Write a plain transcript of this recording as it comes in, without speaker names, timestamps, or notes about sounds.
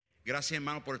Gracias,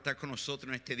 hermano, por estar con nosotros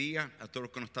en este día. A todos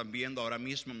los que nos están viendo ahora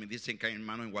mismo, me dicen que hay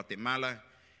hermanos en Guatemala,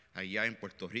 allá en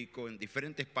Puerto Rico, en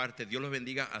diferentes partes. Dios los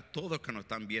bendiga a todos los que nos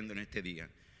están viendo en este día.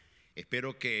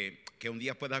 Espero que un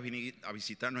día puedas venir a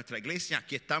visitar nuestra iglesia.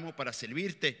 Aquí estamos para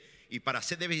servirte y para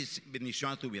hacer de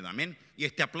bendición a tu vida. Amén. Y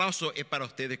este aplauso es para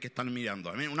ustedes que están mirando.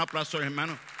 Amén. Un aplauso,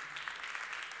 hermano.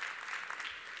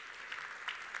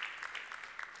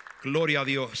 Gloria a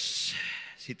Dios.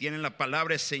 Si tienen la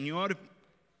palabra del Señor,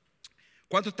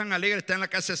 ¿cuántos están alegres? ¿Están en la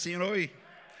casa del Señor hoy?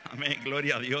 Amén.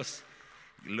 Gloria a Dios.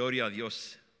 Gloria a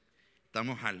Dios.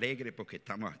 Estamos alegres porque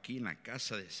estamos aquí en la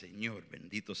casa del Señor.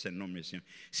 Bendito sea el nombre del Señor.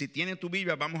 Si tienen tu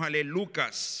Biblia, vamos a leer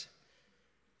Lucas.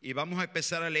 Y vamos a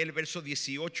empezar a leer el verso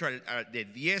 18 de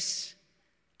 10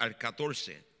 al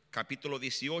 14. Capítulo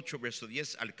 18, verso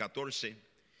 10 al 14.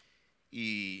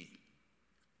 Y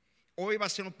hoy va a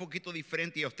ser un poquito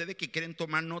diferente. Y a ustedes que quieren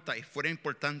tomar nota, y fuera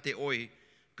importante hoy,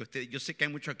 que ustedes, yo sé que hay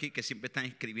muchos aquí que siempre están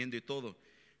escribiendo y todo.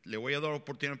 Le voy a dar la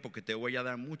oportunidad porque te voy a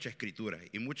dar mucha escritura.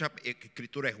 Y mucha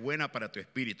escritura es buena para tu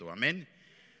espíritu. Amén.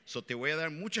 Te voy a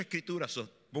dar mucha escritura.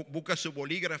 Busca su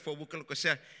bolígrafo, busca lo que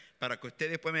sea, para que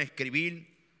ustedes puedan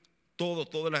escribir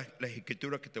todas las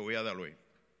escrituras que te voy a dar hoy.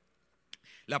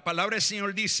 La palabra del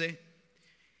Señor dice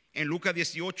en Lucas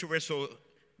 18,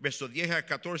 verso 10 al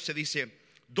 14, dice: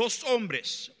 2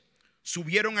 hombres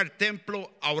subieron al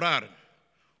templo a orar.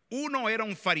 Uno era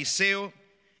un fariseo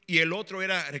y el otro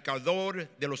era recaudador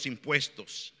de los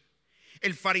impuestos.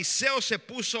 El fariseo se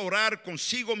puso a orar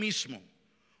consigo mismo: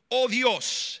 oh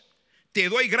Dios, te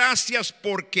doy gracias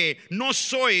porque no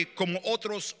soy como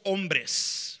otros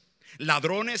hombres,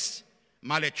 ladrones,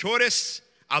 malhechores,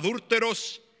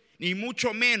 adúlteros, ni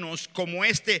mucho menos como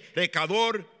este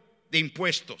recaudador de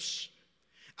impuestos.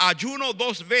 Ayuno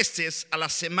 2 veces a la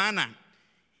semana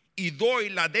y doy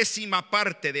la 10ª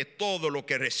parte de todo lo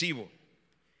que recibo.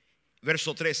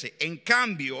 Verso 13. En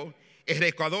cambio, el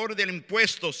recaudador de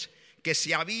impuestos, que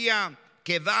se había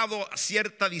quedado a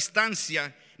cierta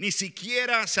distancia, ni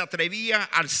siquiera se atrevía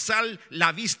a alzar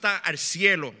la vista al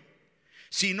cielo,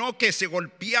 sino que se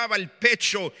golpeaba el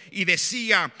pecho y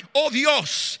decía: oh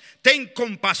Dios, ten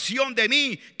compasión de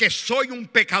mí, que soy un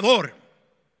pecador.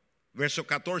 Verso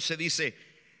 14 dice: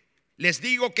 les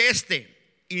digo que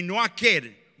y no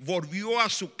aquel volvió a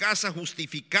su casa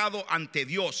justificado ante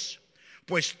Dios.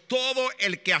 Pues todo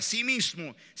el que a sí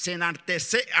mismo se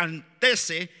enaltece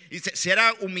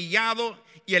será humillado,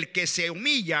 y el que se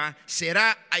humilla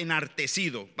será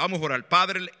enaltecido. Vamos a orar.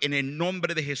 Padre, en el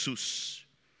nombre de Jesús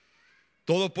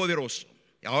Todopoderoso,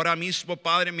 ahora mismo,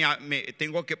 Padre, me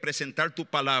tengo que presentar tu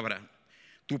palabra.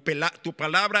 Tu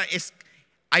palabra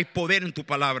hay poder en tu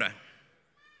palabra.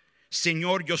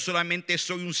 Señor, yo solamente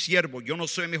soy un siervo. Yo no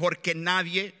soy mejor que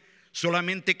nadie,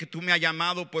 solamente que tú me has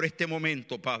llamado por este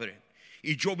momento, Padre.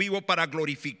 Y yo vivo para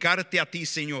glorificarte a ti,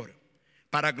 Señor,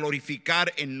 para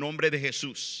glorificar el nombre de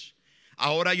Jesús.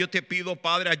 Ahora yo te pido,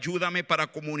 Padre, ayúdame para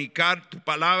comunicar tu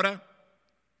palabra.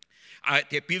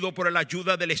 Te pido por la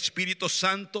ayuda del Espíritu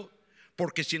Santo,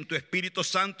 porque sin tu Espíritu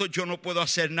Santo yo no puedo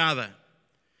hacer nada.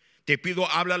 Te pido,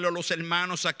 háblale a los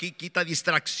hermanos aquí, quita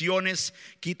distracciones,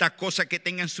 quita cosas que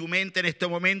tengan en su mente en este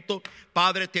momento.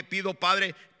 Padre, te pido,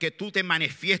 Padre, que tú te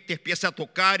manifiestes, empieza a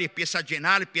tocar y empieza a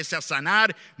llenar, empieza a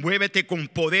sanar. Muévete con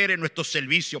poder en nuestro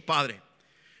servicio, Padre.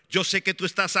 Yo sé que tú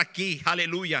estás aquí,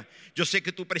 aleluya. Yo sé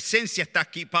que tu presencia está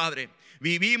aquí, Padre.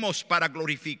 Vivimos para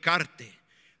glorificarte.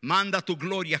 Manda tu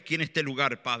gloria aquí en este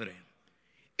lugar, Padre.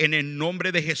 En el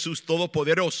nombre de Jesús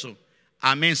Todopoderoso.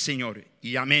 Amén, Señor,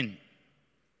 y amén.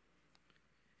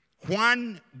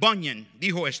 Juan Bunyan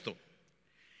dijo esto: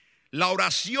 la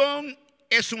oración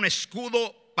es un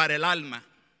escudo para el alma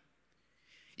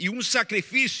y un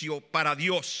sacrificio para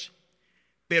Dios,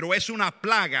 pero es una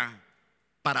plaga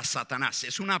para Satanás.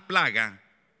 Es una plaga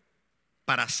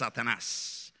para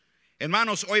Satanás.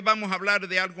 Hermanos, hoy vamos a hablar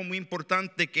de algo muy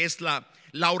importante, que es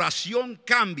la oración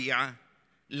cambia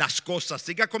las cosas.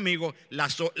 Siga conmigo,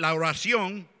 la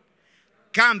oración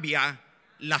cambia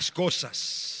las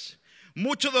cosas.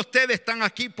 Muchos de ustedes están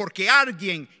aquí porque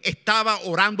alguien estaba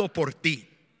orando por ti.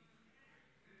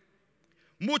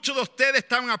 Muchos de ustedes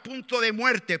estaban a punto de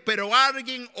muerte, pero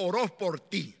alguien oró por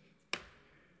ti.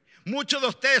 Muchos de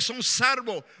ustedes son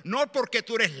salvos no porque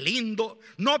tú eres lindo,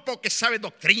 no porque sabes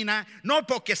doctrina, no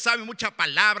porque sabes mucha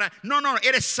palabra. No,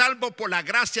 eres salvo por la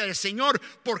gracia del Señor,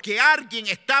 porque alguien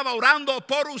estaba orando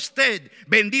por usted.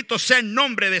 Bendito sea el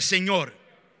nombre del Señor.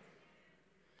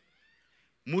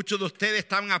 Muchos de ustedes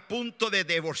estaban a punto de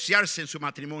divorciarse en su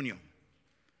matrimonio.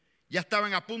 Ya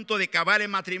estaban a punto de acabar el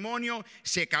matrimonio.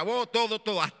 Se acabó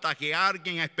todo hasta que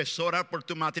alguien empezó a orar por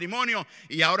tu matrimonio.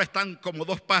 Y ahora están como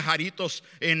 2 pajaritos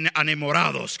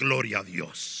enamorados. Gloria a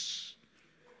Dios.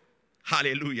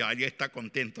 Aleluya, alguien está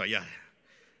contento allá.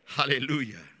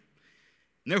 Aleluya.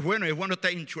 No es bueno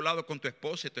estar enchulado con tu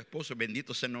esposa y tu esposo.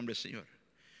 Bendito sea el nombre del Señor.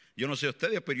 Yo no sé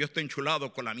ustedes, pero yo estoy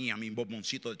enchulado con la mía, mi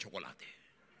bomboncito de chocolate.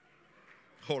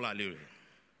 Aleluya.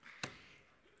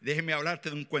 Déjeme hablarte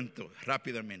de un cuento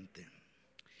rápidamente.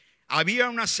 Había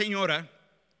una señora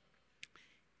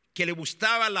que le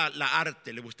gustaba la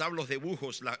arte, le gustaban los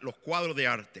dibujos, los cuadros de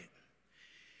arte.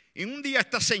 Y un día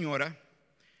esta señora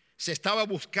se estaba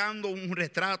buscando un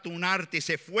retrato, un arte, y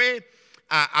se fue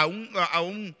a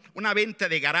una venta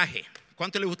de garaje.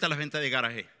 ¿Cuánto le gusta la venta de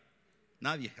garaje?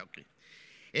 Nadie. Okay.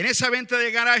 En esa venta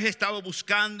de garaje estaba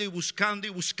buscando y buscando y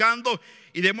buscando,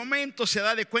 y de momento se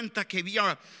da de cuenta que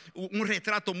había un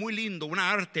retrato muy lindo,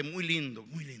 una arte muy lindo,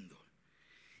 muy lindo.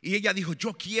 Y ella dijo: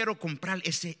 yo quiero comprar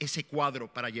ese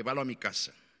cuadro para llevarlo a mi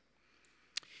casa.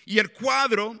 Y el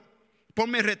cuadro,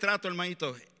 ponme el retrato,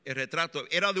 hermanito. El retrato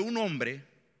era de un hombre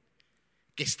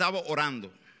que estaba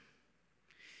orando.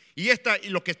 Y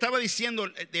lo que estaba diciendo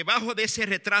debajo de ese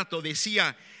retrato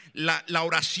decía: la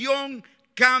oración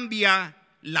cambia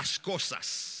las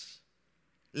cosas.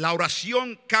 La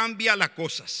oración cambia las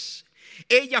cosas.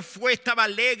 Ella estaba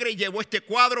alegre y llevó este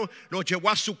cuadro, lo llevó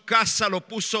a su casa, lo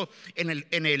puso en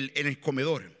el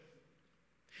comedor.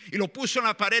 Y lo puso en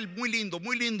la pared, muy lindo,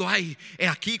 muy lindo. Ay,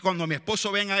 aquí cuando mi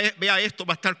esposo vea esto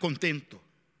va a estar contento.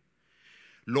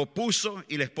 Lo puso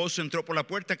y el esposo entró por la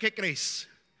puerta. ¿Qué crees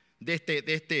de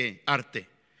este arte?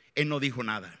 Él no dijo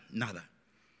nada.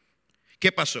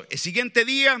 ¿Qué pasó? El siguiente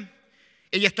día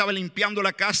ella estaba limpiando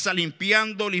la casa,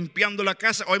 limpiando la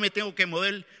casa. Hoy me tengo que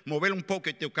mover un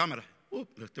poco tu cámara.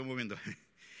 Lo estoy moviendo.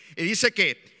 Y dice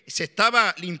que se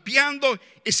estaba limpiando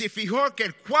y se fijó que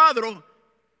el cuadro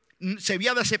se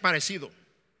había desaparecido.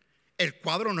 El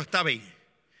cuadro no estaba ahí.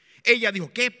 Ella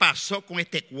dijo: ¿qué pasó con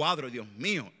este cuadro, Dios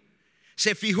mío?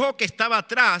 Se fijó que estaba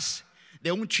atrás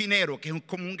de un chinero, que es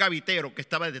como un gavitero que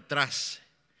estaba detrás.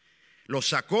 Lo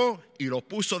sacó y lo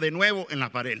puso de nuevo en la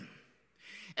pared.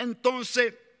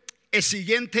 Entonces el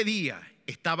siguiente día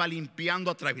estaba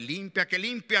limpiando otra vez,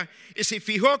 limpia, y se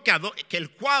fijó que el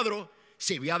cuadro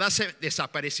se había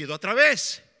desaparecido otra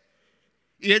vez.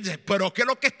 Y él dice: ¿pero qué es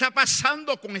lo que está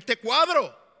pasando con este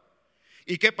cuadro?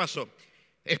 ¿Y qué pasó?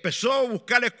 Empezó a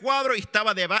buscar el cuadro y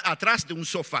estaba atrás de un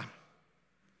sofá.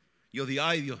 Yo dije: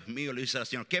 ay, Dios mío, le dice a la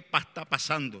señora, ¿qué está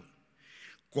pasando?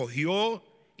 Cogió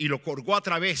y lo colgó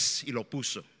otra vez y lo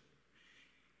puso.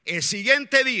 El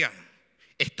siguiente día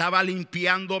estaba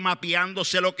limpiando,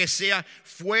 mapeándose, lo que sea.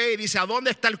 Fue y dice: ¿a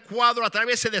dónde está el cuadro? Otra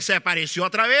vez se desapareció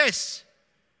otra vez.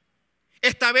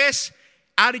 Esta vez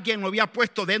alguien lo había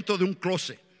puesto dentro de un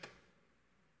closet.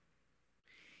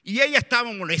 Y ella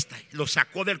estaba molesta. Lo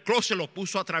sacó del closet, lo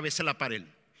puso otra vez en la pared.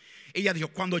 Ella dijo: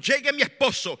 cuando llegue mi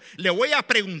esposo le voy a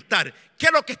preguntar qué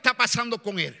es lo que está pasando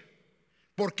con él.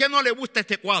 ¿Por qué no le gusta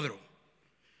este cuadro?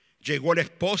 Llegó el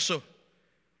esposo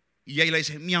y ella le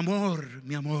dice: mi amor,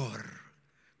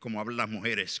 como hablan las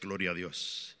mujeres, gloria a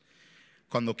Dios.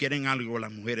 Cuando quieren algo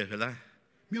las mujeres, ¿verdad?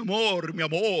 Mi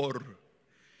amor.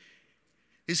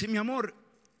 Dice: mi amor,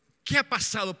 ¿qué ha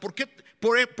pasado? ¿Por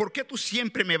qué tú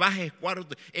siempre me bajas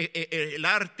el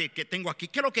arte que tengo aquí?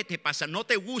 ¿Qué es lo que te pasa? ¿No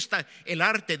te gusta el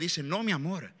arte? Dice: no, mi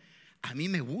amor, a mí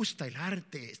me gusta el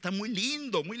arte. Está muy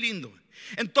lindo, muy lindo.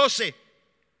 Entonces,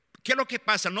 ¿qué es lo que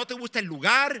pasa? ¿No te gusta el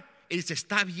lugar? Y dice: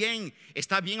 está bien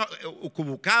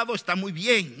ubicado, está muy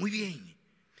bien, muy bien.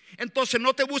 Entonces,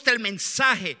 ¿no te gusta el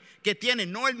mensaje que tiene?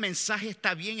 No, el mensaje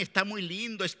está bien, está muy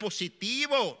lindo, es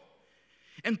positivo.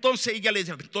 Entonces ella le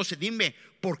dice: entonces dime,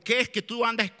 ¿por qué es que tú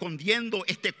andas escondiendo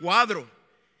este cuadro?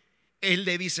 Él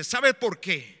le dice: ¿sabes por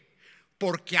qué?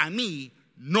 Porque a mí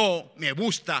no me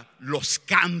gustan los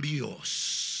cambios.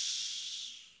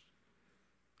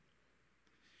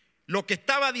 Lo que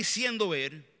estaba diciendo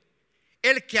él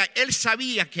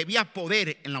sabía que había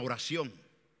poder en la oración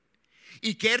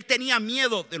y que él tenía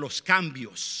miedo de los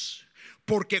cambios,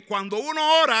 porque cuando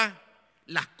uno ora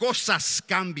las cosas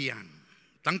cambian.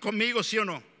 ¿Están conmigo, sí o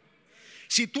no?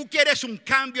 Si tú quieres un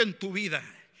cambio en tu vida,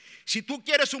 si tú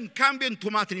quieres un cambio en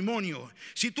tu matrimonio,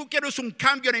 si tú quieres un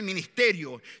cambio en el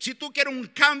ministerio, si tú quieres un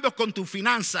cambio con tu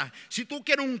finanza, si tú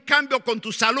quieres un cambio con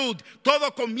tu salud,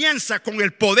 todo comienza con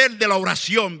el poder de la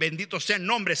oración. Bendito sea el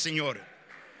nombre, Señor.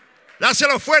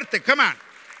 Dáselo fuerte, come on.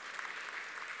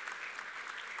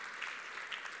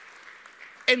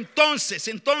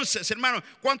 Entonces, hermano,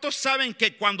 ¿cuántos saben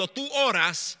que cuando tú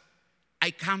oras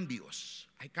hay cambios?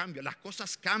 Hay cambios, las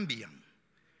cosas cambian.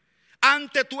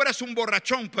 Antes tú eras un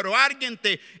borrachón, pero alguien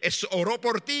oró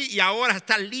por ti y ahora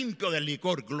estás limpio del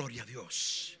licor. Gloria a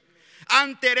Dios.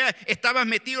 Antes estabas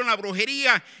metido en la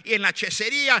brujería y en la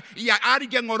hechicería y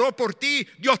alguien oró por ti.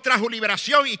 Dios trajo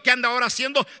liberación. ¿Y qué anda ahora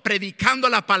haciendo? Predicando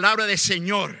la palabra del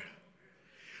Señor.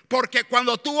 Porque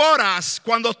cuando tú oras,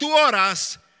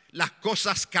 las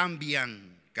cosas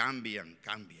cambian.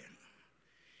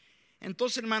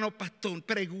 Entonces, hermano pastor,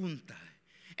 pregunta.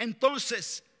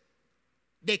 Entonces,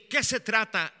 ¿de qué se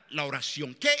trata la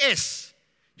oración? ¿Qué es?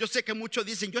 Yo sé que muchos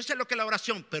dicen, yo sé lo que es la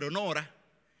oración, pero no ora.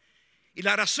 Y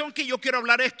la razón que yo quiero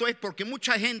hablar esto es porque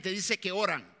mucha gente dice que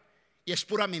oran y es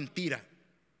pura mentira.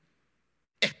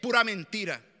 Es pura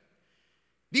mentira.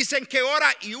 Dicen que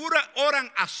oran y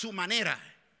oran a su manera.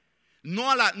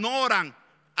 No oran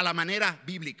a la manera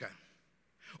bíblica.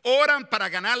 Oran para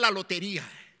ganar la lotería.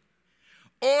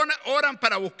 Oran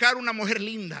para buscar una mujer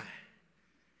linda.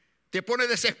 Te pone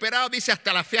desesperado, dice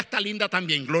hasta la fea está linda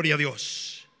también, gloria a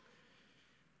Dios.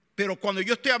 Pero cuando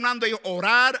yo estoy hablando de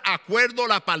orar acuerdo a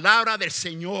la palabra del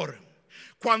Señor.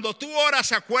 Cuando tú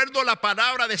oras acuerdo a la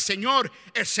palabra del Señor,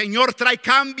 el Señor trae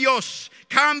cambios.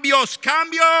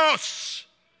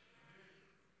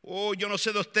 Oh, yo no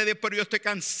sé de ustedes, pero yo estoy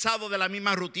cansado de la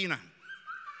misma rutina.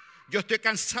 Yo estoy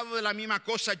cansado de la misma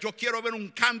cosa. Yo quiero ver un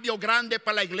cambio grande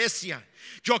para la iglesia.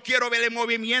 Yo quiero ver el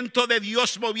movimiento de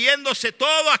Dios moviéndose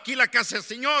todo aquí en la casa del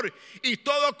Señor. Y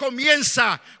todo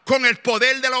comienza con el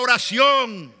poder de la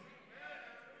oración.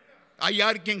 Hay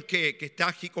alguien que está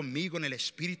aquí conmigo en el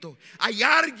Espíritu. Hay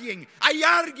alguien,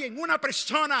 una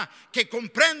persona que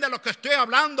comprende lo que estoy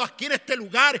hablando aquí en este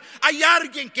lugar. Hay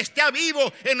alguien que esté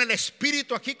vivo en el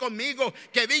Espíritu aquí conmigo.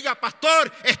 Que diga,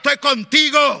 pastor, estoy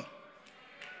contigo.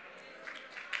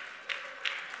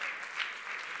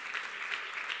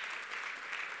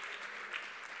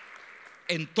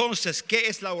 Entonces, ¿qué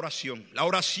es la oración? La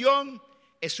oración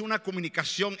es una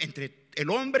comunicación entre el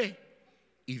hombre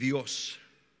y Dios.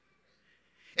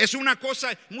 Es una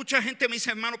cosa, mucha gente me dice,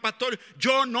 hermano pastor,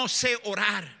 yo no sé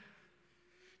orar.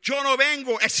 Yo no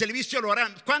vengo al servicio de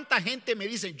orar. ¿Cuánta gente me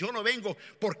dice, yo no vengo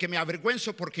porque me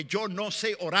avergüenzo, porque yo no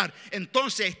sé orar?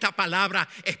 Entonces esta palabra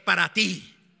es para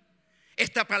ti.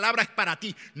 Esta palabra es para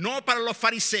ti, no para los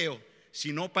fariseos,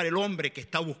 sino para el hombre que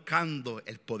está buscando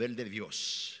el poder de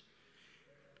Dios.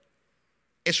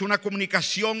 Es una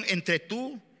comunicación entre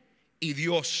tú y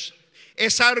Dios.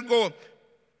 Es algo,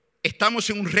 estamos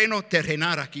en un reino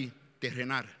terrenal aquí,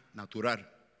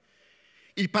 natural.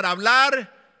 Y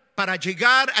para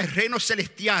llegar al reino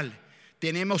celestial,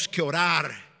 tenemos que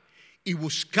orar y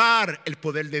buscar el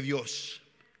poder de Dios.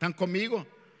 ¿Están conmigo?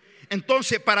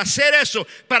 Entonces, para hacer eso,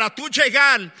 para tú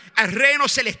llegar al reino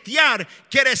celestial,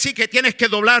 quiere decir que tienes que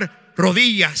doblar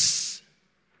rodillas.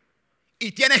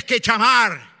 Y tienes que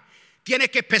llamar.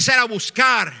 Tienes que empezar a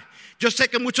buscar. Yo sé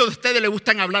que muchos de ustedes les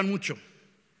gustan hablar mucho,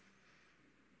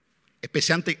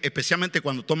 especialmente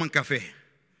cuando toman café.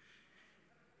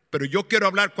 Pero yo quiero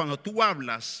hablar, cuando tú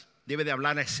hablas, debe de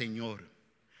hablar al Señor.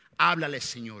 Háblale,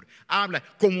 Señor. Habla,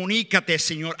 comunícate,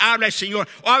 Señor. Habla al Señor.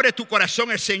 Abre tu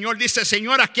corazón al Señor. Dice,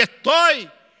 Señor, aquí estoy.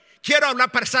 Quiero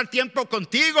hablar, pasar tiempo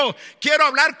contigo. Quiero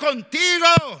hablar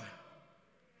contigo.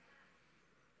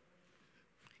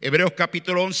 Hebreos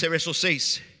capítulo 11, verso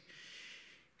 6.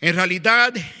 En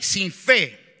realidad, sin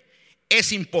fe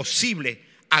es imposible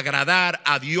agradar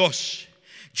a Dios,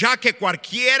 ya que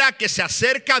cualquiera que se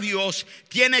acerca a Dios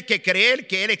tiene que creer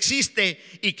que Él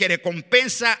existe y que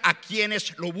recompensa a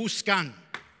quienes lo buscan.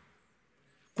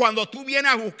 Cuando tú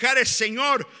vienes a buscar al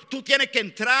Señor, tú tienes que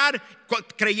entrar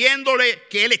creyéndole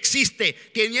que Él existe,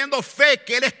 teniendo fe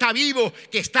que Él está vivo,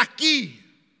 que está aquí.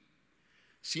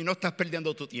 Si no, estás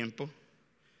perdiendo tu tiempo.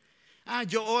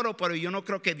 Yo oro, pero yo no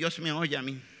creo que Dios me oye a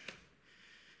mí.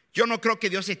 Yo no creo que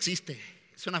Dios existe.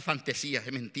 Es una fantasía, es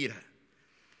mentira.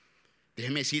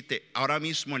 Déjeme decirte, ahora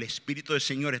mismo el Espíritu del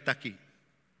Señor está aquí.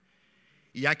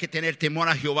 Y hay que tener temor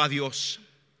a Jehová Dios.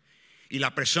 Y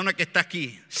la persona que está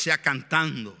aquí, sea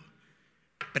cantando,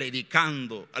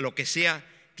 predicando, a lo que sea,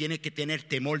 tiene que tener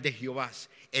temor de Jehová.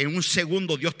 En un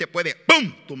segundo Dios te puede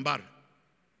 ¡pum! Tumbar.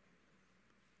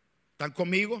 ¿Están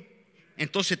conmigo?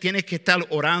 Entonces tienes que estar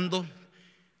orando,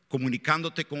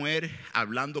 comunicándote con Él,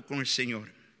 hablando con el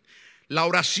Señor. La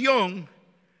oración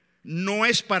no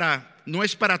es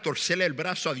para torcerle el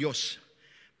brazo a Dios,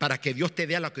 para que Dios te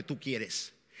dé lo que tú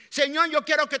quieres. Señor, yo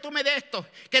quiero que tú me des esto,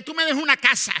 que tú me des una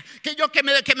casa,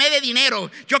 que me dé dinero.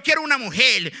 Yo quiero una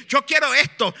mujer, yo quiero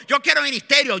esto, yo quiero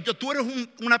ministerio. Tú eres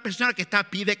una persona que está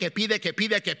pide.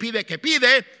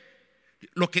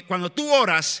 Lo que cuando tú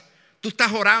oras, tú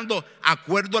estás orando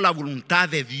acuerdo a la voluntad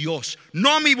de Dios.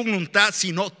 No mi voluntad,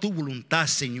 sino tu voluntad,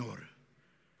 Señor.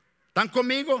 ¿Están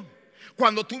conmigo?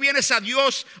 Cuando tú vienes a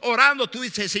Dios orando, tú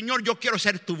dices, Señor, yo quiero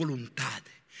hacer tu voluntad.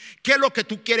 ¿Qué es lo que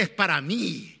tú quieres para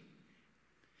mí?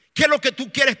 ¿Qué es lo que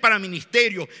tú quieres para el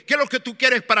ministerio? ¿Qué es lo que tú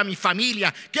quieres para mi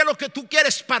familia? ¿Qué es lo que tú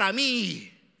quieres para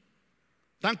mí?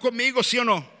 ¿Están conmigo, sí o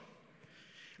no?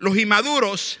 Los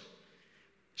inmaduros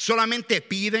solamente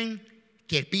piden,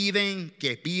 que piden,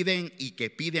 que piden y que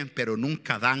piden, pero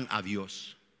nunca dan a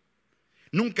Dios.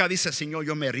 Nunca dice: Señor,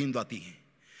 yo me rindo a ti.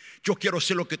 Yo quiero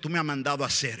hacer lo que tú me has mandado a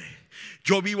hacer.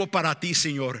 Yo vivo para ti,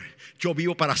 Señor. Yo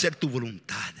vivo para hacer tu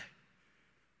voluntad.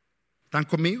 ¿Están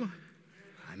conmigo?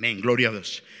 Amén, gloria a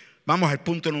Dios. Vamos al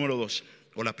punto número 2,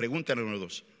 o la pregunta número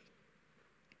 2.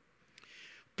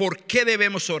 ¿Por qué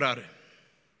debemos orar?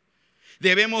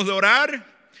 Debemos de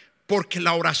orar porque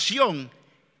la oración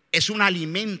es un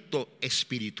alimento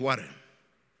espiritual.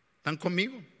 ¿Están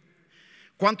conmigo?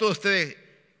 ¿Cuántos de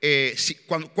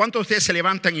ustedes se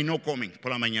levantan y no comen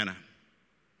por la mañana?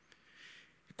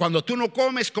 Cuando tú no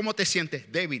comes, ¿cómo te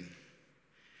sientes? Débil.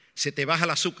 Se te baja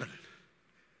el azúcar,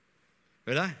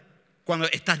 ¿verdad? Cuando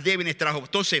estás débil en el trabajo.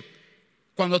 Entonces,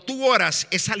 cuando tú oras,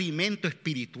 es alimento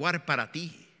espiritual para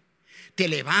ti. Te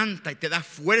levanta y te da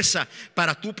fuerza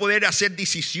para tú poder hacer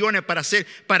decisiones,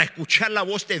 para escuchar la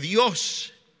voz de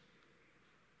Dios.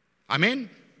 Amén.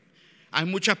 Hay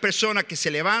muchas personas que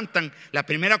se levantan, la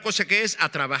primera cosa que es a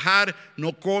trabajar,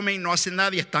 no comen, no hacen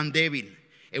nada y están débiles.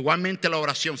 Igualmente la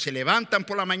oración, se levantan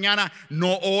por la mañana,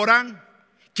 no oran.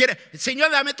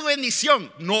 Señor, dame tu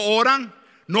bendición. No oran,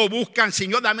 no buscan.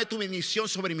 Señor, dame tu bendición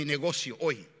sobre mi negocio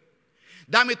hoy.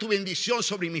 Dame tu bendición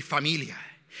sobre mi familia.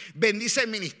 Bendice el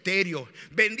ministerio,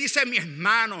 bendice mis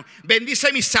manos,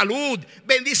 bendice mi salud,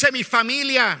 bendice mi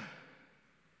familia.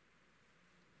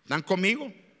 ¿Están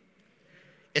conmigo?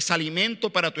 Es alimento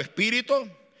para tu espíritu,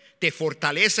 te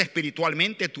fortalece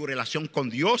espiritualmente tu relación con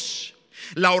Dios.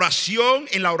 La oración,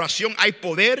 en la oración hay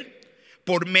poder.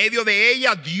 Por medio de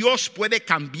ella Dios puede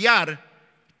cambiar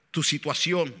tu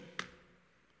situación.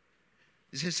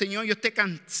 Dice: Señor, yo estoy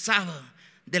cansado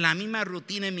de la misma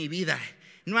rutina en mi vida.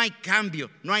 No hay cambio,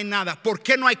 no hay nada. ¿Por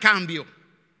qué no hay cambio?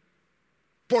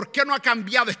 ¿Por qué no ha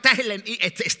cambiado? Estás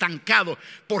estancado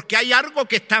porque hay algo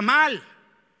que está mal.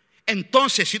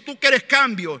 Entonces, si tú quieres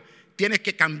cambio, tienes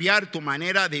que cambiar tu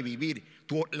manera de vivir.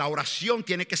 La oración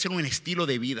tiene que ser un estilo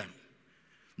de vida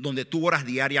donde tú oras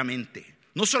diariamente.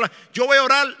 No solo yo voy a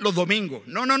orar los domingos.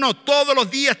 No, todos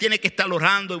los días tienes que estar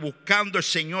orando y buscando al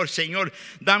Señor. Señor,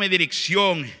 dame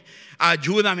dirección.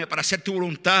 Ayúdame para hacer tu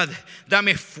voluntad.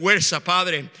 Dame fuerza,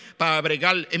 Padre, para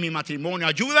bregar en mi matrimonio.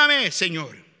 Ayúdame,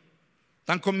 Señor.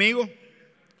 ¿Están conmigo?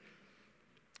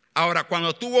 Ahora,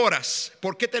 cuando tú oras,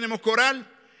 ¿por qué tenemos que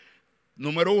orar?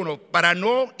 Número 1, para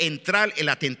no entrar en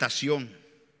la tentación.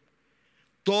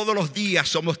 Todos los días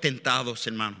somos tentados,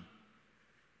 hermano.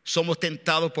 Somos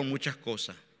tentados por muchas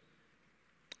cosas.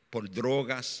 Por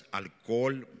drogas,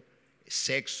 alcohol,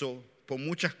 sexo, por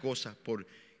muchas cosas, por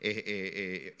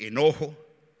enojo.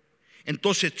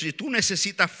 Entonces, si tú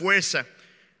necesitas fuerza,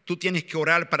 tú tienes que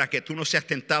orar para que tú no seas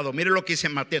tentado. Mire lo que dice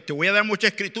Mateo. Te voy a dar mucha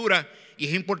escritura y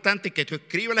es importante que tú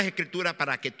escribas las escrituras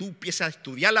para que tú empieces a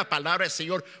estudiar la palabra del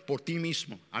Señor por ti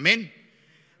mismo. Amén.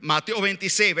 Mateo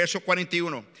 26, verso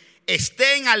 41.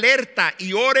 Estén alerta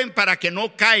y oren para que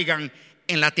no caigan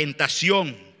en la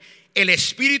tentación. El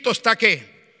espíritu está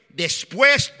 ¿qué?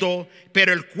 Dispuesto,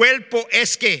 pero el cuerpo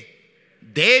es ¿qué?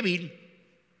 Débil.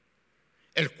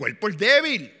 El cuerpo es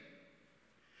débil.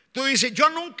 Tú dices: yo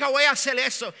nunca voy a hacer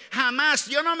eso, jamás,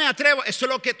 yo no me atrevo. Eso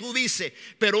es lo que tú dices.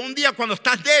 Pero un día cuando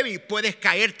estás débil puedes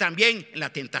caer también en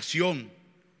la tentación.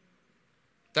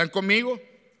 ¿Están conmigo?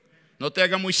 No te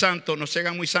hagan muy santo, no se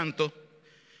hagan muy santo.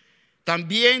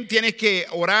 También tienes que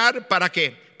orar para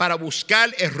 ¿qué? Para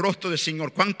buscar el rostro del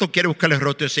Señor. ¿Cuánto quiere buscar el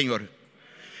rostro del Señor?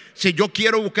 Si yo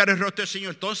quiero buscar el rostro del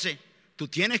Señor, entonces tú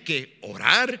tienes que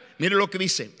orar. Mire lo que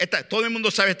dice. Todo el mundo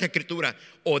sabe esta escritura,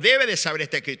 o debe de saber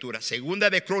esta escritura. Segunda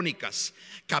de Crónicas,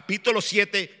 capítulo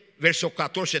 7, verso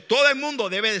 14. Todo el mundo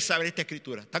debe de saber esta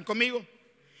escritura. ¿Están conmigo?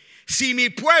 Si mi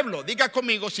pueblo, diga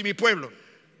conmigo, si mi pueblo,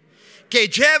 que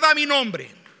lleva mi nombre,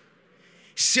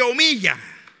 se humilla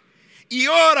y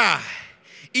ora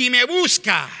y me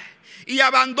busca y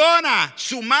abandona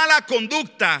su mala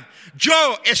conducta,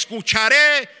 yo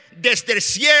escucharé desde el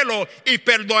cielo y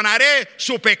perdonaré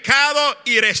su pecado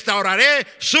y restauraré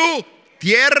su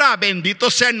tierra. Bendito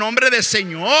sea el nombre del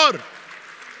Señor.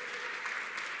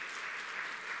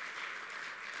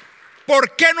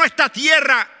 ¿Por qué nuestra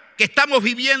tierra que estamos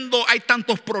viviendo hay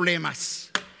tantos problemas?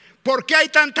 ¿Por qué hay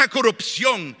tanta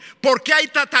corrupción? ¿Por qué hay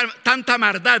tanta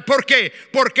maldad? ¿Por qué?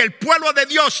 Porque el pueblo de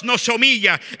Dios no se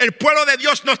humilla. El pueblo de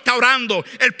Dios no está orando.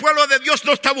 El pueblo de Dios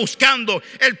no está buscando.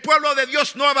 El pueblo de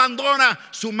Dios no abandona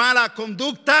su mala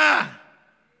conducta.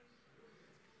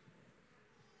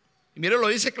 Y mire, lo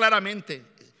dice claramente.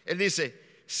 Él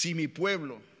dice: si mi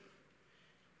pueblo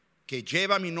que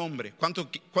lleva mi nombre.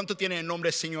 ¿Cuánto tiene el nombre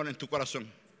del Señor en tu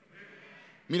corazón?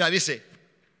 Mira, dice,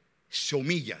 se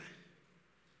humilla.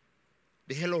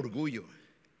 Deje el orgullo,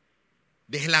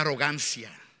 deje la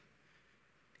arrogancia.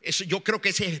 Eso, yo creo que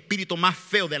ese es el espíritu más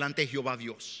feo delante de Jehová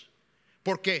Dios.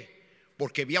 ¿Por qué?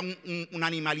 Porque había un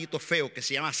animalito feo que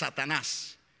se llama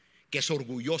Satanás, que es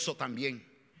orgulloso también.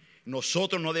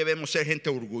 Nosotros no debemos ser gente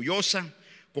orgullosa,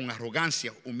 con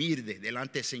arrogancia, humilde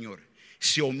delante del Señor.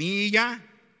 Se humilla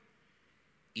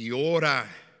y ora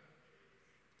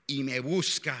y me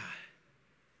busca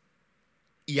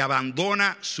y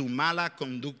abandona su mala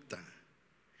conducta.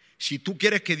 Si tú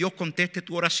quieres que Dios conteste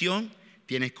tu oración,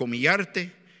 tienes que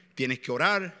humillarte, tienes que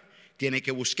orar, tienes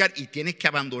que buscar y tienes que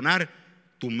abandonar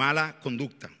tu mala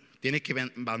conducta. Tienes que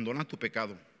abandonar tu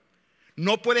pecado.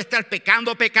 No puedes estar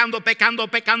pecando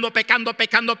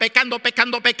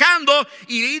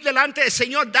y ir delante del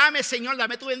Señor. Señor,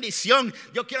 dame tu bendición.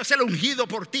 Yo quiero ser ungido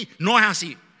por ti. No es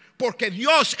así. Porque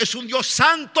Dios es un Dios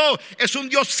santo. Es un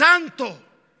Dios santo.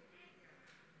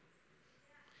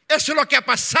 Eso es lo que ha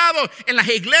pasado en las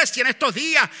iglesias en estos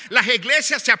días. Las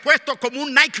iglesias se han puesto como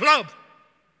un nightclub.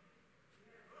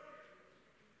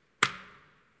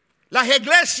 Las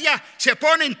iglesias se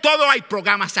ponen todo, hay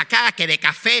programas acá, que de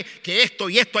café, que esto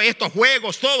y esto, estos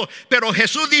juegos, todo. Pero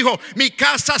Jesús dijo, mi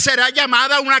casa será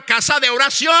llamada una casa de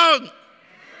oración.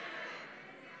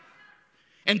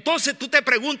 Entonces tú te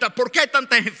preguntas, ¿por qué hay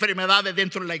tantas enfermedades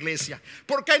dentro de la iglesia?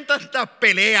 ¿Por qué hay tantas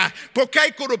peleas? ¿Por qué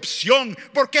hay corrupción?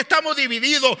 ¿Por qué estamos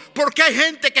divididos? ¿Por qué hay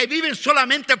gente que vive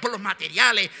solamente por los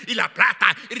materiales y la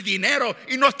plata, el dinero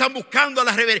y no están buscando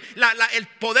el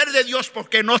poder de Dios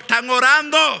porque no están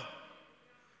orando?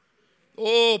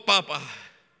 Oh, papá,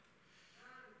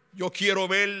 yo quiero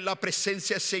ver la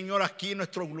presencia del Señor aquí en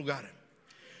nuestro lugar.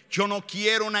 Yo no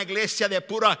quiero una iglesia de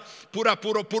puro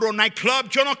nightclub.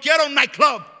 Yo no quiero un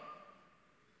nightclub.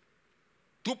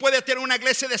 Tú puedes tener una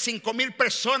iglesia de 5,000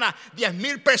 personas,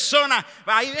 10,000 personas,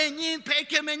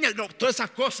 no, todas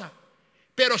esas cosas.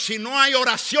 Pero si no hay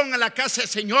oración en la casa del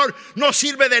Señor, no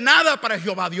sirve de nada para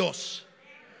Jehová Dios.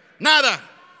 Nada.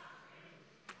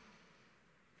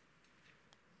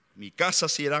 Mi casa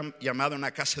será llamada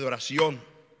una casa de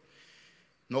oración.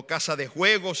 No casa de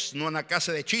juegos, no una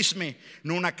casa de chisme,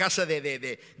 no una casa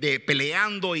de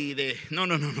peleando y de... No.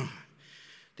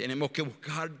 Tenemos que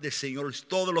buscar del Señor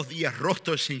todos los días,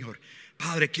 rostro del Señor.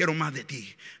 Padre, quiero más de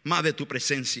ti, más de tu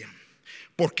presencia.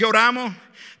 ¿Por qué oramos?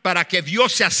 Para que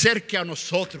Dios se acerque a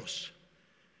nosotros.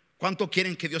 ¿Cuánto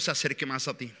quieren que Dios se acerque más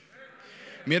a ti?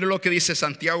 Mire lo que dice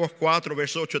Santiago 4,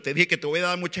 verso 8. Te dije que te voy a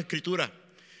dar mucha escritura.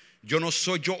 Yo no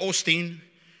soy Joel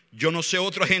Osteen. Yo no sé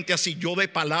otra gente así. Yo doy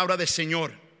palabra del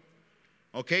Señor.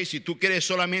 Ok, si tú quieres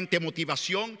solamente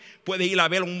motivación, puedes ir a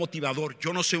ver a un motivador.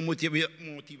 Yo no soy un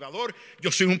motivador.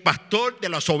 Yo soy un pastor de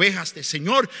las ovejas del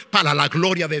Señor para la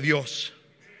gloria de Dios.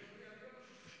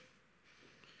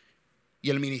 Y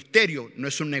el ministerio no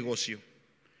es un negocio.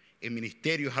 El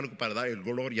ministerio es algo para dar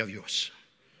gloria a Dios.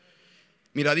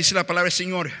 Mira, dice la palabra del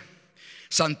Señor,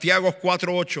 Santiago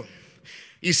 4:8.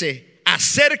 Dice,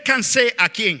 acércanse a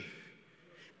 ¿quién?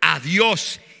 A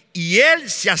Dios, y Él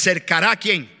se acercará ¿a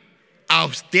quién? A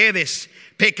ustedes.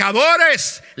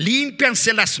 Pecadores,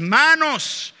 límpianse las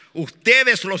manos.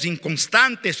 Ustedes los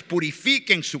inconstantes,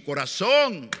 purifiquen su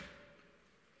corazón.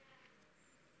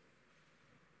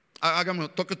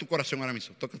 Toca tu corazón ahora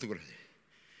mismo. Toca tu corazón.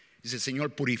 Dice,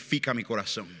 Señor, purifica mi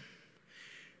corazón.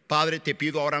 Padre, te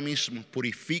pido ahora mismo,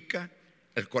 purifica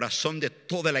el corazón de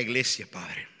toda la iglesia,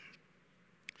 Padre.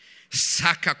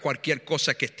 Saca cualquier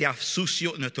cosa que esté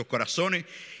sucio en nuestros corazones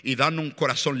y danos un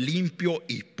corazón limpio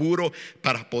y puro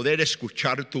para poder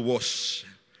escuchar tu voz.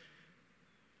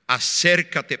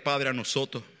 Acércate, Padre, a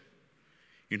nosotros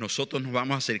y nosotros nos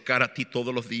vamos a acercar a ti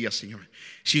todos los días, Señor.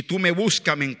 Si tú me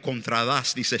buscas, me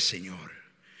encontrarás, dice el Señor.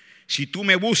 Si tú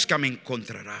me buscas, me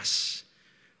encontrarás.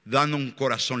 Danos un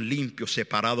corazón limpio,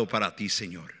 separado para ti,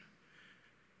 Señor.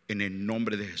 En el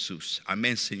nombre de Jesús.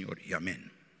 Amén, Señor, y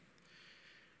amén.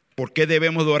 ¿Por qué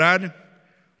debemos de orar?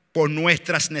 Por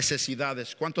nuestras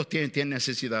necesidades. ¿Cuántos tienen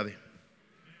necesidades?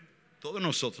 Todos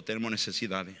nosotros tenemos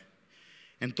necesidades.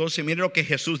 Entonces, mire lo que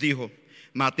Jesús dijo.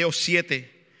 Mateo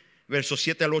 7, versos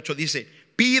 7 al 8 dice: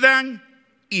 pidan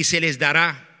y se les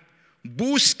dará.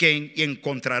 Busquen y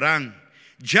encontrarán.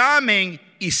 Llamen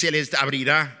y se les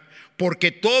abrirá.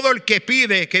 Porque todo el que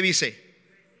pide, ¿qué dice?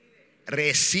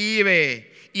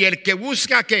 Recibe. Y el que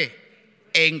busca, ¿qué?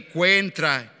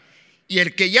 Encuentra. Y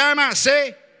el que llama,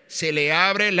 se le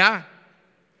abre la.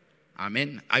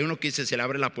 Amén. Hay uno que dice se le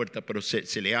abre la puerta, pero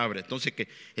se le abre. Entonces que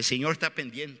el Señor está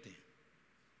pendiente.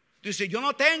 Dice, yo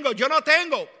no tengo.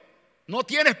 No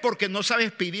tienes porque no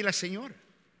sabes pedir al Señor.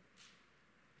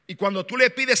 Y cuando tú le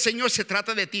pides, Señor, se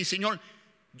trata de ti. Señor,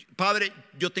 Padre,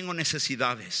 yo tengo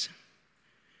necesidades.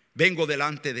 Vengo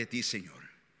delante de ti, Señor.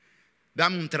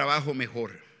 Dame un trabajo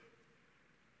mejor.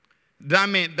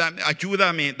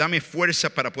 Ayúdame, dame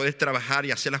fuerza para poder trabajar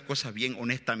y hacer las cosas bien,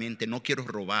 honestamente. No quiero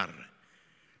robar,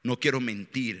 no quiero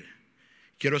mentir.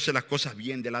 Quiero hacer las cosas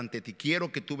bien delante de ti.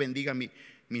 Quiero que tú bendigas mi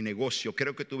negocio.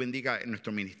 Quiero que tú bendigas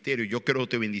nuestro ministerio. Yo quiero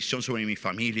tu bendición sobre mi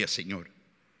familia, Señor.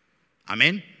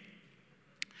 Amén.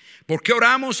 ¿Por qué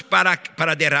oramos?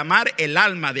 Para derramar el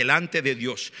alma delante de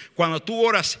Dios. Cuando tú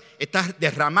oras, estás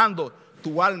derramando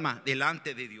tu alma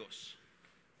delante de Dios.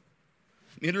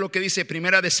 Miren lo que dice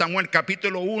Primera de Samuel,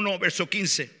 capítulo 1, verso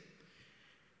 15.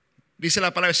 Dice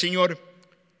la palabra del Señor: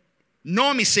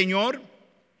 no, mi Señor,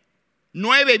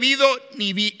 no he bebido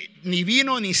ni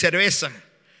vino ni cerveza.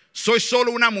 Soy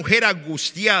solo una mujer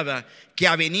angustiada que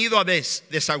ha venido a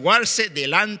desaguarse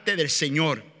delante del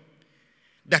Señor.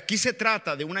 De aquí se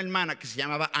trata de una hermana que se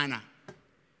llamaba Ana.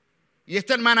 Y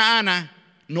esta hermana Ana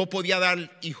no podía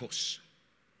dar hijos.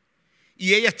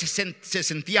 Y ella se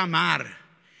sentía mal,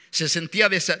 se sentía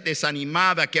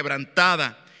desanimada,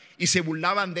 quebrantada. Y se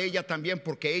burlaban de ella también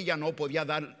porque ella no podía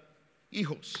dar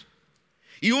hijos.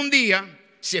 Y un día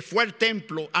se fue al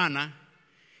templo Ana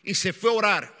y se fue a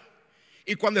orar.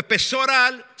 Y cuando empezó a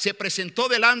orar, se presentó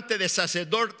delante del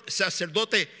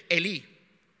sacerdote Elí.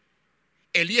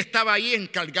 Elí estaba ahí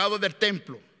encargado del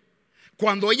templo.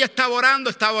 Cuando ella estaba orando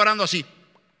así.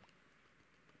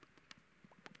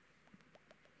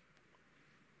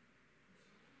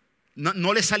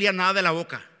 No le salía nada de la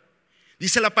boca.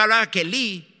 Dice la palabra que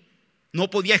Elí no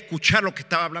podía escuchar lo que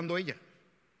estaba hablando ella,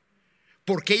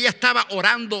 porque ella estaba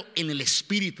orando en el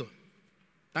Espíritu.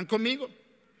 ¿Están conmigo?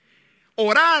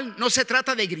 Orar no se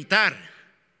trata de gritar.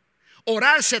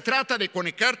 Orar se trata de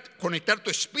conectar tu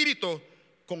espíritu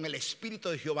con el Espíritu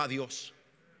de Jehová Dios.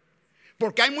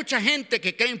 Porque hay mucha gente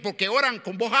que creen, porque oran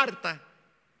con voz alta,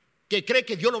 que cree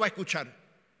que Dios lo va a escuchar.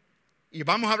 Y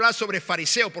vamos a hablar sobre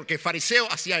fariseo, porque el fariseo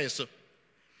hacía eso.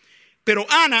 Pero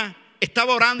Ana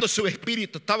estaba orando su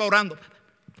espíritu, estaba orando.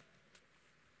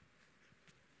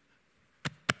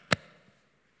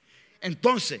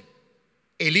 Entonces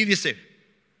Elí dice,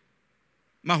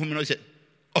 más o menos dice: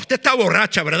 usted está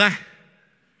borracha, ¿verdad?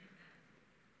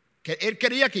 Que él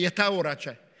creía que ella estaba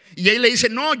borracha. Y él le dice: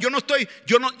 no, yo no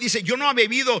he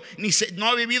bebido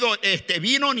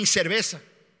vino ni cerveza,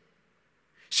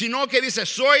 sino que dice: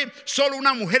 soy solo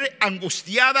una mujer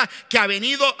angustiada que ha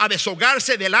venido a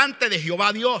deshogarse delante de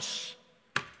Jehová Dios.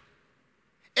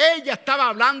 Ella estaba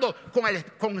hablando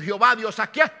con Jehová Dios.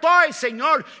 Aquí estoy,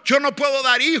 Señor, yo no puedo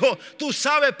dar hijo. Tú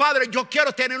sabes, Padre, yo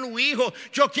quiero tener un hijo.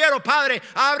 Yo quiero, Padre,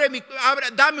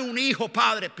 dame un hijo,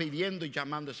 Padre, pidiendo y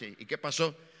llamándose. ¿Y qué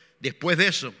pasó? Después de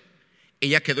eso,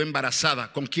 ella quedó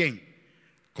embarazada. ¿Con quién?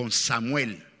 Con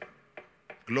Samuel.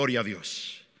 Gloria a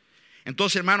Dios.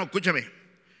 Entonces, hermano, escúchame.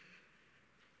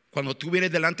 Cuando tú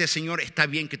vienes delante del Señor, está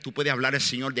bien que tú puedes hablar al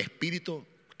Señor de espíritu,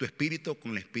 tu espíritu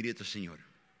con el Espíritu del Señor.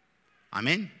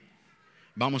 Amén.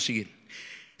 Vamos a seguir.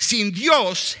 Sin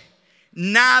Dios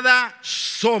nada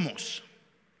somos.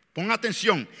 Pon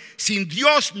atención. Sin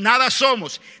Dios nada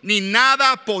somos, ni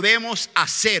nada podemos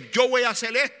hacer. Yo voy a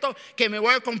hacer esto, que me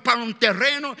voy a comprar un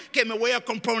terreno, que me voy a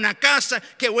comprar una casa,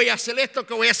 que voy a hacer esto,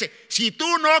 que voy a hacer. Si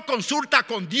tú no consultas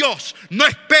con Dios, no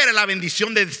esperes la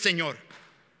bendición del Señor.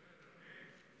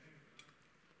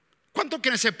 ¿Cuántos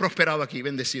quieren ser prosperados aquí,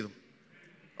 bendecidos?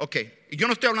 Ok, y yo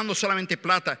no estoy hablando solamente de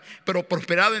plata, pero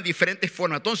prosperado en diferentes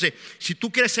formas. Entonces, si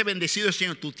tú quieres ser bendecido,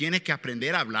 Señor, tú tienes que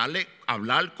aprender a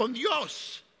hablar con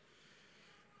Dios.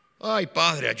 Ay,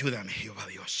 Padre, ayúdame, Jehová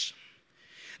Dios.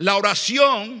 La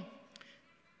oración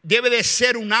debe de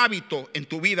ser un hábito en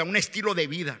tu vida, un estilo de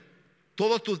vida.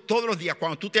 Todos los días,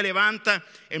 cuando tú te levantas,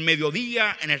 en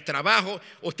mediodía, en el trabajo,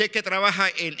 usted que trabaja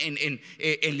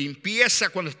en limpieza,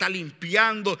 cuando está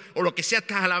limpiando o lo que sea,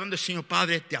 estás alabando al Señor.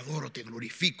 Padre, te adoro, te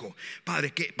glorifico.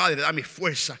 Padre, dame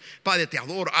fuerza. Padre, te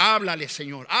adoro. Háblale,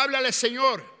 Señor. Háblale,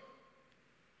 Señor.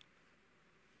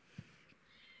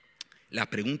 La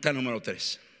pregunta número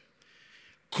 3.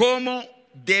 ¿Cómo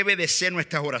debe de ser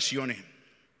nuestras oraciones?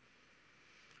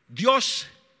 Dios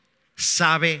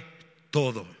sabe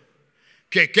todo.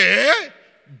 ¿Qué?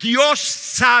 Dios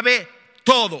sabe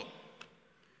todo.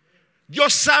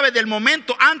 Dios sabe del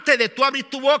momento antes de tú abrir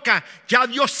tu boca. Ya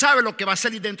Dios sabe lo que va a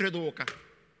salir dentro de tu boca.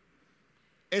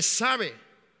 Él sabe.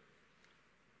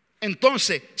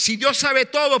 Entonces, si Dios sabe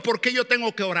todo, ¿por qué yo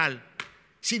tengo que orar?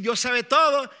 Si Dios sabe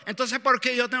todo, entonces ¿por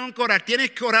qué yo tengo que orar?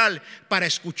 Tienes que orar para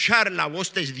escuchar la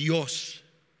voz de Dios,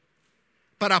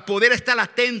 para poder estar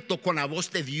atento con la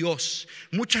voz de Dios.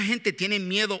 Mucha gente tiene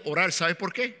miedo a orar. ¿Sabe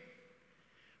por qué?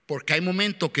 Porque hay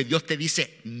momentos que Dios te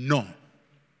dice no.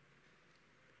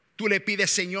 Tú le pides,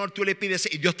 Señor, tú le pides,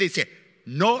 y Dios te dice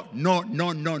no, no,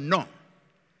 no, no, no.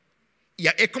 Y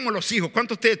es como los hijos.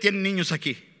 ¿Cuántos de ustedes tienen niños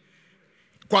aquí?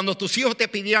 Cuando tus hijos te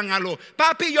pidían algo,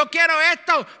 papi, yo quiero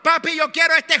esto, papi, yo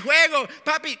quiero este juego,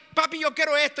 papi, yo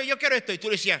quiero esto, yo quiero esto. Y tú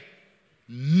le decías,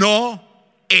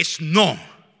 no es no.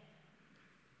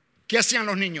 ¿Qué hacían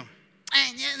los niños?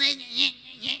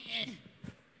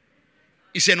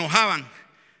 Y se enojaban.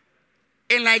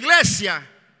 En la iglesia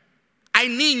hay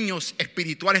niños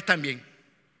espirituales también,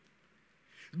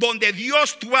 donde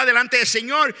Dios, tú vas delante del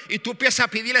Señor y tú empiezas a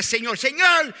pedirle al Señor,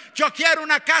 Señor, yo quiero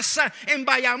una casa en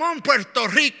Bayamón, Puerto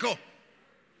Rico.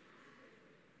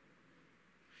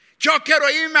 Yo quiero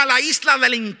irme a la isla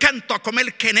del encanto a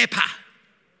comer quenepa.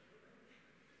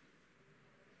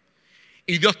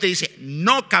 Y Dios te dice,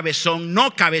 no, cabezón,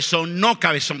 no, cabezón, no,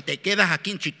 cabezón. Te quedas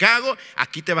aquí en Chicago,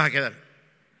 aquí te vas a quedar.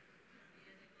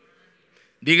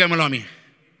 Dígamelo a mí.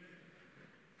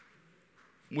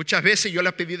 Muchas veces yo le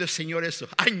he pedido al Señor eso,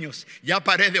 años, ya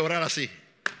paré de orar así.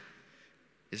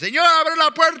 El Señor, abre la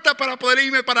puerta para poder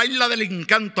irme para Isla del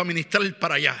Encanto a ministrar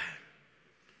para allá.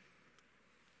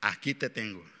 Aquí te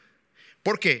tengo.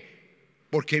 ¿Por qué?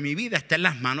 Porque mi vida está en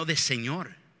las manos del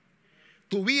Señor.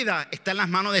 Tu vida está en las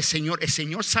manos del Señor. El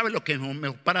Señor sabe lo que es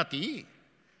mejor para ti.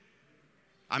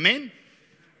 Amén.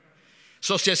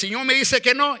 Si el Señor me dice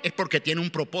que no, es porque tiene un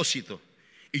propósito.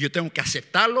 Y yo tengo que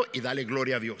aceptarlo y darle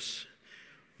gloria a Dios.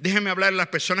 Déjenme hablar a las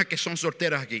personas que son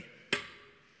solteras aquí.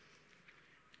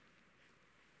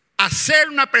 Hacer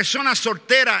una persona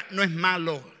soltera no es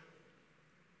malo.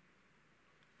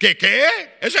 ¿Qué?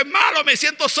 Eso es malo, me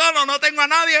siento solo, no tengo a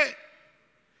nadie.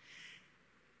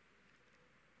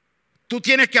 Tú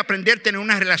tienes que aprender a tener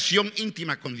una relación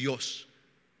íntima con Dios.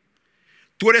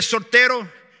 Tú eres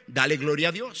soltero, dale gloria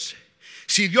a Dios.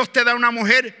 Si Dios te da una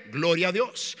mujer, gloria a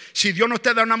Dios. Si Dios no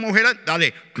te da una mujer,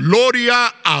 dale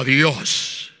gloria a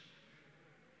Dios.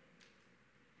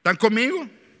 ¿Están conmigo?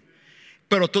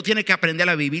 Pero tú tienes que aprender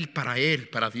a vivir para Él,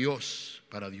 para Dios,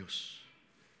 para Dios.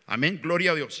 Amén,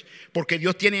 gloria a Dios. Porque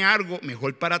Dios tiene algo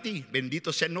mejor para ti.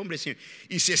 Bendito sea el nombre del Señor.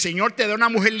 Y si el Señor te da una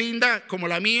mujer linda como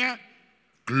la mía,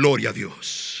 gloria a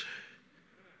Dios.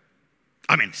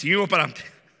 Amén, seguimos para adelante.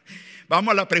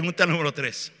 Vamos a la pregunta número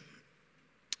 3.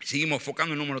 Seguimos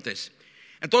enfocando en el número 3.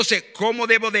 Entonces, ¿cómo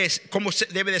debe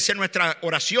de ser nuestra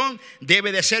oración?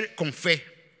 Debe de ser con fe.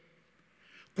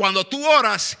 Cuando tú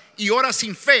oras y oras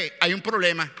sin fe, hay un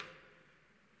problema.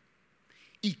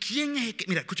 ¿Y quién es el que,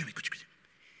 mira, escúchame,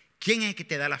 quién es el que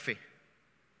te da la fe?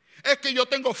 Es que yo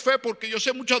tengo fe porque yo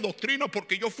sé muchas doctrinas,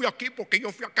 porque yo fui aquí, porque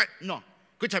yo fui acá. No,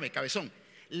 escúchame, cabezón.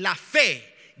 La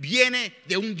fe viene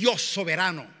de un Dios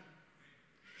soberano.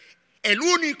 El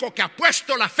único que ha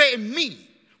puesto la fe en mí.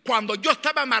 Cuando yo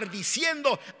estaba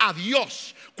maldiciendo a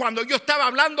Dios, cuando yo estaba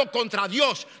hablando contra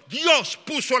Dios, Dios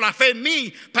puso la fe en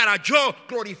mí para yo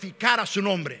glorificar a su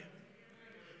nombre.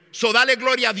 So dale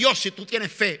gloria a Dios si tú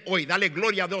tienes fe hoy. Dale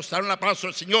gloria a Dios, dale un aplauso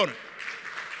al Señor.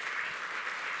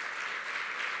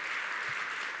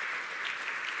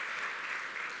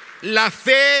 La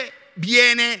fe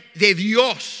viene de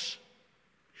Dios.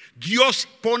 Dios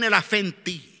pone la fe en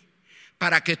ti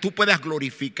para que tú puedas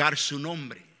glorificar su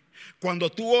nombre.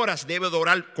 Cuando tú oras, debes de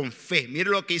orar con fe.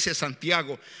 Mire lo que dice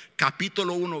Santiago,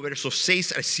 capítulo 1, versos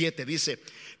 6 al 7. Dice,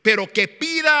 pero que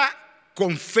pida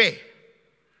con fe,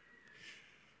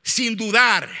 sin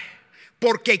dudar,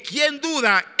 porque quien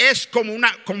duda es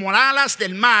como alas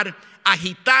del mar,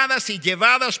 agitadas y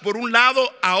llevadas por un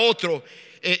lado a otro,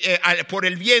 por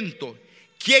el viento.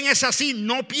 Quien es así,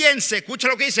 no piense, escucha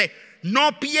lo que dice,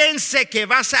 no piense que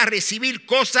vas a recibir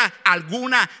cosa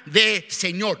alguna de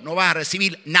Señor. No vas a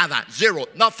recibir nada. Zero,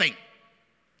 nothing.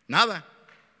 Nada.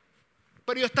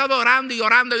 Pero yo he estado orando y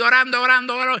orando y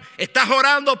orando. Estás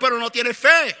orando pero no tienes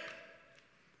fe.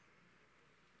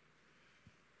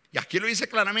 Y aquí lo dice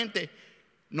claramente,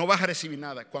 no vas a recibir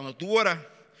nada. Cuando tú oras,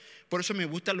 por eso me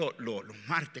gustan los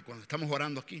martes cuando estamos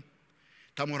orando aquí.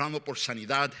 Estamos orando por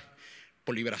sanidad,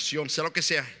 por liberación, sea lo que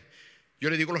sea. Yo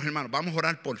le digo a los hermanos, vamos a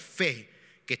orar por fe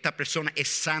que esta persona es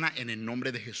sana en el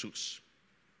nombre de Jesús.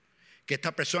 Que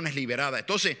esta persona es liberada.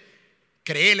 Entonces,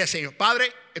 créele al Señor.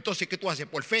 Padre, entonces, ¿qué tú haces?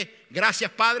 Por fe.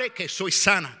 Gracias, Padre, que soy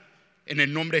sana en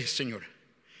el nombre del Señor.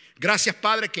 Gracias,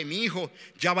 Padre, que mi hijo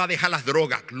ya va a dejar las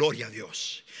drogas. Gloria a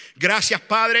Dios. Gracias,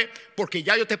 Padre, porque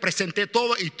ya yo te presenté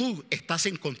todo y tú estás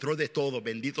en control de todo.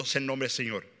 Bendito sea el nombre del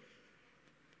Señor.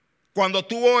 Cuando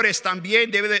tú ores también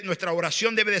nuestra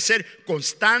oración debe de ser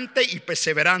constante y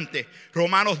perseverante.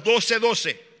 Romanos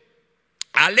 12:12.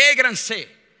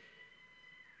 Alégranse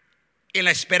en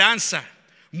la esperanza,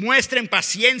 muestren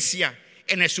paciencia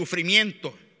en el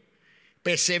sufrimiento,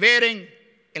 Perseveren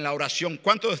en la oración.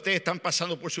 ¿Cuántos de ustedes están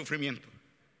pasando por sufrimiento?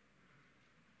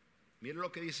 Miren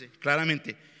lo que dice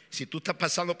claramente. Si tú estás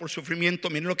pasando por sufrimiento,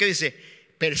 miren lo que dice: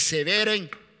 perseveren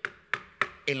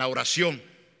en la oración.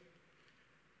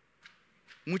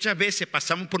 Muchas veces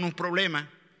pasamos por un problema,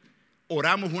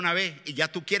 oramos una vez y ya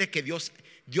tú quieres que Dios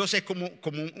es como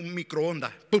un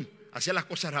microondas, ¡pum!, hacer las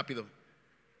cosas rápido.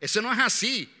 Eso no es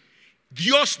así.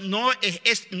 Dios no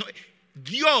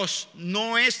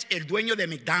es el dueño de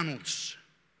McDonald's,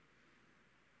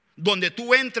 donde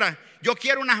tú entras, yo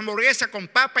quiero una hamburguesa con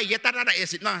papa y ya está rara.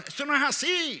 No, eso no es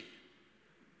así.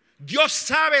 Dios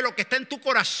sabe lo que está en tu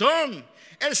corazón.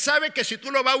 Él sabe que si tú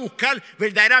lo vas a buscar,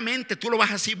 verdaderamente tú lo vas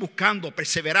a seguir buscando,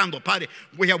 perseverando. Padre,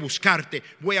 voy a buscarte,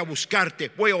 voy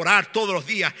a orar todos los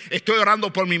días. Estoy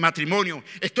orando por mi matrimonio,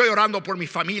 estoy orando por mi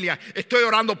familia, estoy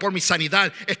orando por mi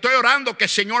sanidad, estoy orando que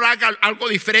el Señor haga algo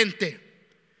diferente.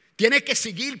 Tienes que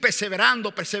seguir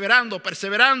perseverando.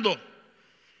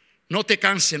 No te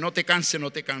canses.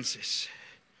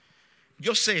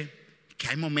 Yo sé que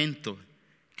hay momentos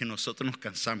que nosotros nos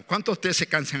cansamos. ¿Cuántos de ustedes se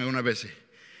cansan algunas veces?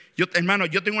 Hermano,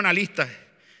 yo tengo una lista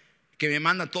que me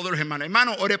mandan todos los hermanos.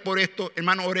 Hermano, ore por esto.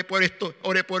 Hermano, ore por esto.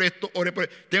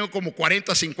 Tengo como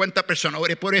 40, 50 personas.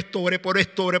 Ore por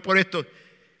esto.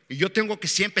 Y yo tengo que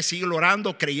siempre seguir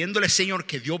orando, creyéndole, Señor,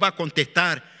 que Dios va a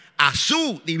contestar a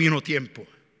su divino tiempo.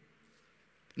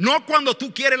 No cuando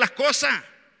tú quieres las cosas.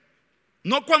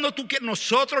 No cuando tú quieres.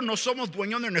 Nosotros no somos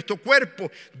dueños de nuestro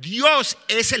cuerpo. Dios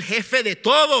es el jefe de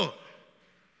todo.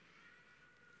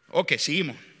 Ok,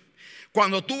 seguimos.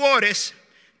 Cuando tú ores,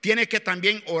 tienes que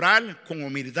también orar con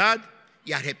humildad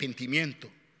y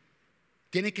arrepentimiento.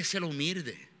 Tienes que ser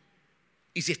humilde.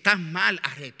 Y si estás mal,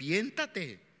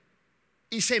 arrepiéntate.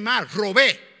 Hice mal,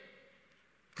 robé.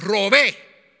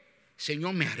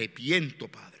 Señor, me arrepiento,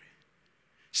 Padre.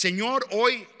 Señor,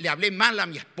 hoy le hablé mal a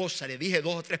mi esposa. Le dije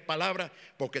 2 o 3 palabras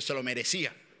porque se lo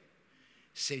merecía.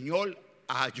 Señor,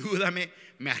 ayúdame.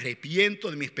 Me arrepiento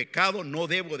de mis pecados. No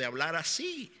debo de hablar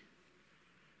así.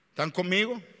 ¿Están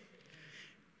conmigo?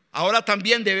 Ahora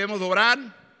también debemos de orar.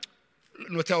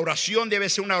 Nuestra oración debe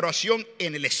ser una oración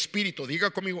en el Espíritu.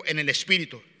 Diga conmigo, en el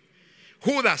Espíritu.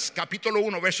 Judas capítulo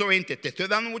 1 verso 20. Te estoy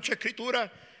dando mucha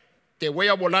escritura. Te voy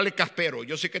a volar el caspero.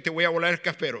 Yo sé que te voy a volar el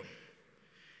caspero,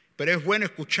 pero es bueno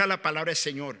escuchar la palabra del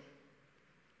Señor.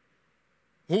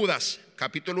 Judas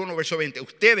capítulo 1 verso 20.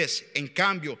 Ustedes, en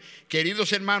cambio,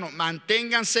 queridos hermanos,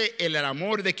 manténganse en el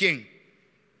amor de ¿quién?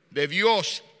 De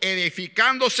Dios,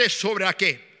 edificándose sobre ¿a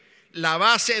qué? La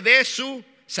base de su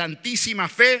santísima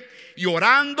fe y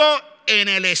orando en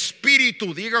el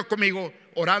Espíritu. Diga conmigo,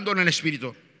 orando en el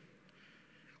Espíritu.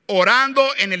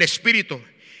 Orando en el Espíritu,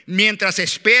 mientras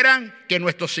esperan que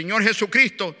nuestro Señor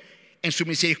Jesucristo, en su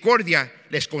misericordia,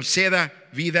 les conceda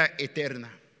vida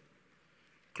eterna.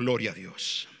 Gloria a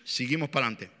Dios. Seguimos para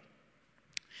adelante.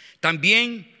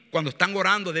 También cuando están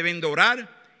orando deben de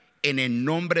orar en el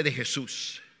nombre de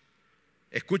Jesús.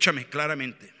 Escúchame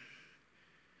claramente.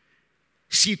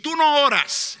 Si tú no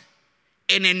oras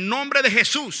en el nombre de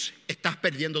Jesús, estás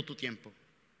perdiendo tu tiempo.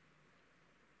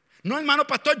 No, hermano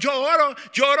pastor, yo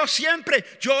oro siempre.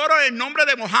 Yo oro en el nombre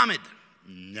de Mohammed.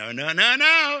 No.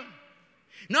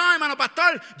 No, hermano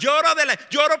pastor, yo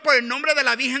oro por el nombre de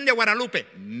la Virgen de Guadalupe.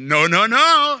 No.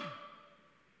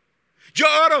 Yo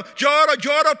oro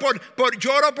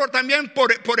también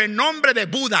por el nombre de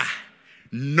Buda.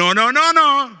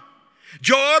 No.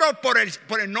 Yo oro por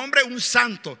el nombre de un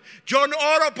santo. Yo no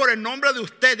oro por el nombre de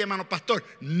usted, hermano pastor.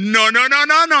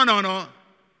 No.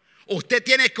 Usted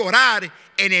tiene que orar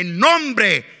en el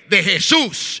nombre de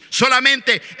Jesús.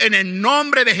 Solamente en el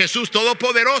nombre de Jesús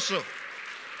Todopoderoso.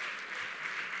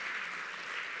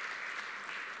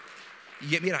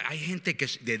 Y mira, hay gente que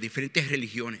es de diferentes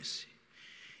religiones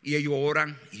y ellos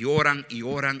oran,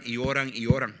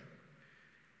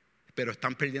 pero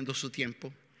están perdiendo su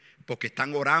tiempo porque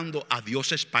están orando a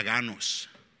dioses paganos.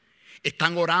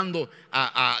 Están orando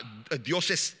a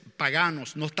dioses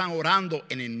paganos. No están orando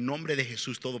en el nombre de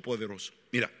Jesús Todopoderoso.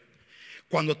 Mira,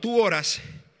 cuando tú oras,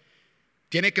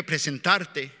 tienes que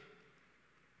presentarte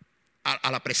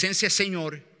a la presencia del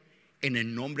Señor en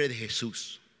el nombre de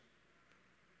Jesús.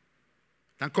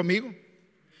 ¿Están conmigo?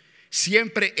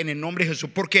 Siempre en el nombre de Jesús.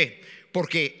 ¿Por qué?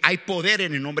 Porque hay poder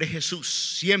en el nombre de Jesús.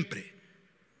 Siempre.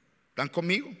 ¿Están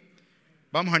conmigo?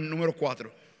 Vamos al número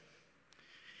 4.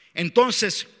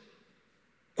 Entonces,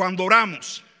 cuando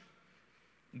oramos,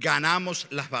 ganamos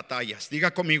las batallas.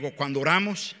 Diga conmigo, cuando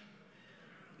oramos,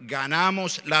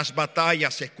 ganamos las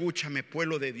batallas. Escúchame,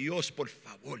 pueblo de Dios, por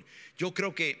favor. Yo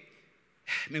creo que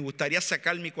me gustaría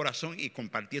sacar mi corazón y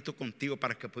compartir esto contigo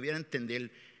para que pudiera entender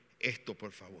esto,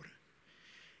 por favor.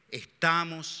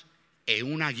 Estamos Es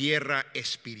una guerra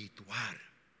espiritual.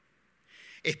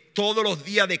 Es todos los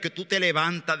días de que tú te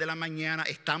levantas de la mañana,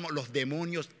 estamos los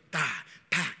demonios,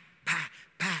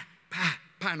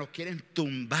 nos quieren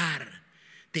tumbar,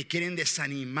 te quieren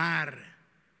desanimar.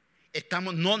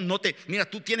 Mira,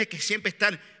 tú tienes que siempre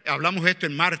estar, hablamos esto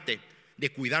el martes,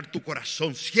 de cuidar tu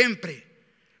corazón, siempre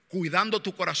cuidando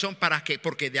tu corazón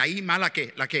porque de ahí más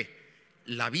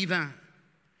la vida.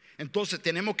 Entonces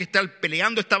tenemos que estar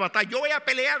peleando esta batalla. Yo voy a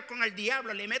pelear con el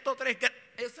diablo, le meto 3.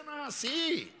 Eso no es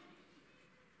así.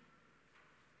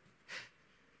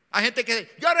 Hay gente que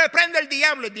dice, yo reprendo el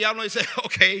diablo dice,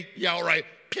 ok, yeah, all right.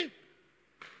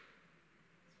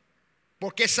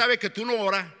 Porque él sabe que tú no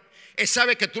oras, él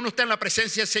sabe que tú no estás en la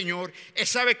presencia del Señor, él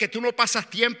sabe que tú no pasas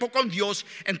tiempo con Dios.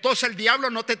 Entonces el diablo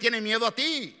no te tiene miedo a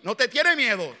ti, no te tiene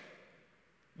miedo.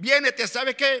 Viene,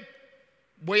 ¿sabes qué?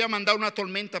 Voy a mandar una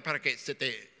tormenta para que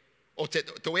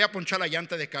te voy a ponchar la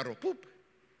llanta de carro. ¡Pup!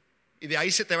 Y de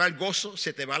ahí se te va el gozo,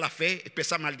 se te va la fe,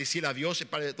 empieza a maldecir a Dios y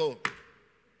para de todo.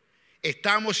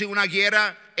 Estamos en una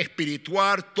guerra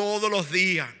espiritual todos los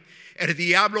días. El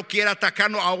diablo quiere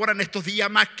atacarnos ahora en estos días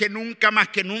más que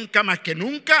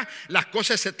nunca. Las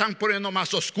cosas se están poniendo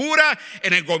más oscuras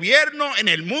en el gobierno, en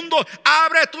el mundo.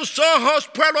 Abre tus ojos,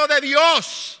 pueblo de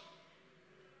Dios.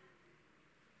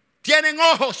 Tienen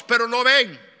ojos pero no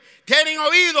ven. Tienen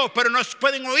oídos pero no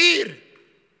pueden oír.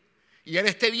 Y en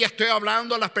este día estoy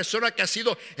hablando a las personas que han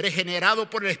sido regenerados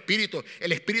por el Espíritu.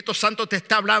 El Espíritu Santo te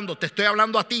está hablando. Te estoy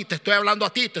hablando a ti, te estoy hablando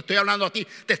a ti, te estoy hablando a ti.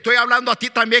 Te estoy hablando a ti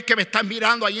también que me están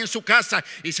mirando ahí en su casa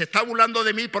y se está burlando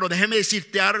de mí. Pero déjeme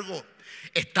decirte algo.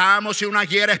 Estamos en una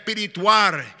guerra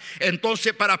espiritual.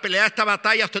 Entonces para pelear esta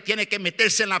batalla usted tiene que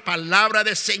meterse en la palabra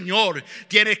del Señor.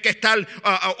 Tiene que estar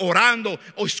orando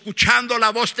o escuchando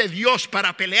la voz de Dios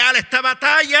para pelear esta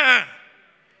batalla.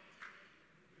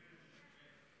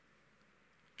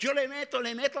 Yo le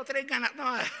meto 3 ganas.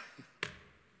 No.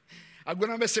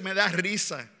 Algunas veces me da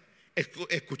risa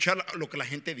escuchar lo que la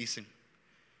gente dice.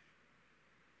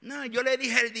 No, yo le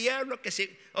dije al diablo que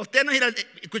si usted no irá.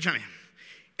 Escúchame,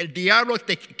 el diablo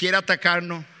te quiere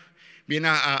atacarnos, viene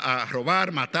a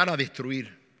robar, matar, a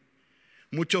destruir.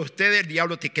 Muchos de ustedes, el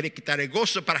diablo te quiere quitar el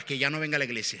gozo para que ya no venga a la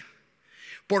iglesia.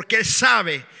 Porque él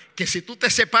sabe que si tú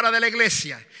te separas de la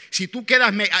iglesia, si tú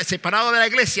quedas separado de la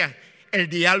iglesia, el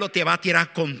diablo te va a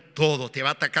tirar con todo. Te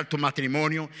va a atacar tu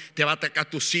matrimonio, te va a atacar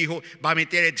tus hijos, va a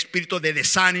meter el espíritu de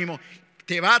desánimo.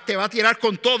 Te va a tirar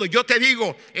con todo. Yo te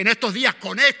digo, en estos días,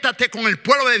 conéctate con el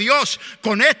pueblo de Dios.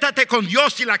 Conéctate con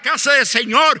Dios y la casa del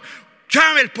Señor.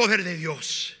 Llame el poder de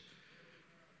Dios.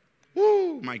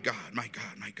 My God, my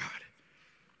God, my God.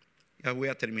 Ya voy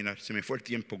a terminar, se me fue el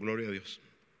tiempo, gloria a Dios.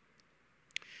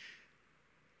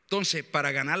 Entonces,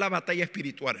 para ganar la batalla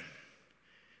espiritual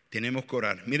tenemos que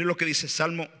orar. Miren lo que dice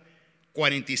Salmo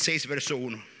 46, verso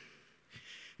 1.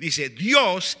 Dice,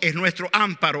 Dios es nuestro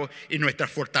amparo y nuestra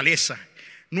fortaleza,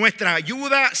 nuestra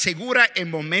ayuda segura en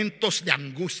momentos de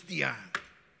angustia.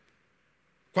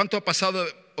 ¿Cuánto ha pasado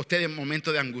usted en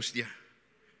momentos de angustia?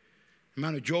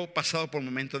 Hermano, yo he pasado por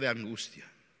momentos de angustia.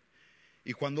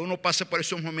 Y cuando uno pasa por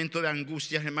esos momentos de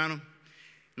angustia, hermano,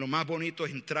 lo más bonito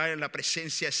es entrar en la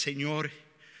presencia del Señor.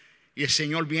 Y el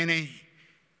Señor viene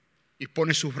y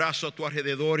pone sus brazos a tu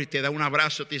alrededor y te da un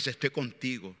abrazo, te dice, estoy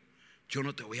contigo, yo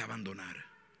no te voy a abandonar.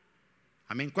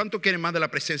 Amén. ¿Cuánto quieren más de la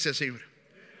presencia del Señor?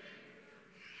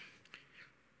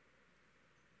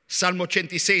 Salmo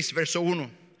 86, verso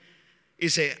 1.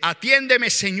 Dice, atiéndeme,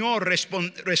 Señor,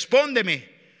 respóndeme,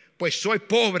 pues soy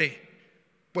pobre,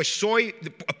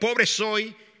 pobre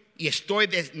soy y estoy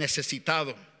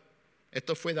necesitado.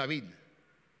 Esto fue David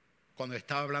cuando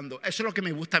estaba hablando. Eso es lo que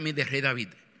me gusta a mí del rey David.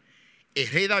 El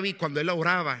rey David, cuando él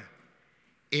oraba,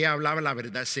 él hablaba la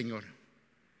verdad al Señor.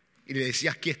 Y le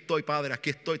decía, aquí estoy, Padre,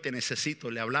 aquí estoy, te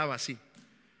necesito. Le hablaba así.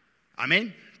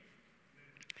 Amén.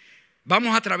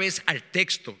 Vamos a través al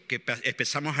texto que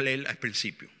empezamos a leer al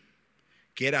principio,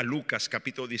 que era Lucas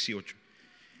capítulo 18.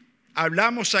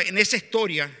 Hablamos en esa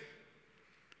historia,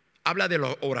 habla de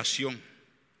la oración.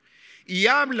 Y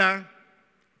habla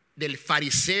del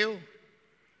fariseo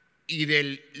y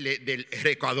del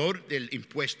recaudador de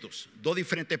impuestos. Dos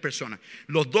diferentes personas.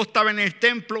 Los dos estaban en el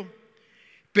templo,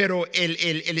 pero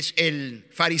el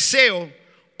fariseo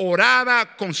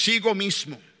oraba consigo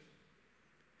mismo.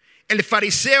 El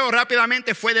fariseo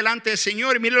rápidamente fue delante del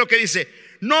Señor y mire lo que dice: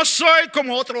 no soy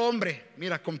como otro hombre.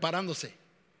 Mira, comparándose.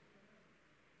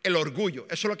 El orgullo.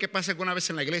 Eso es lo que pasa alguna vez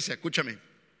en la iglesia. Escúchame.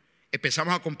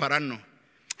 Empezamos a compararnos.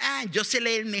 Yo sé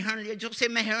leer mejor, yo sé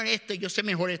mejor esto, yo sé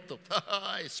mejor esto.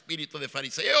 Espíritu de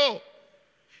fariseo.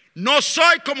 No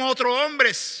soy como otros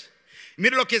hombres.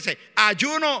 Mire lo que dice: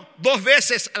 ayuno 2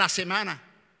 veces a la semana.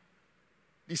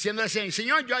 diciéndole al Señor: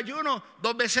 Señor, yo ayuno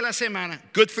 2 veces a la semana.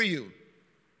 Good for you.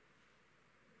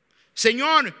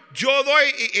 Señor, yo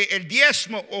doy el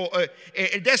diezmo o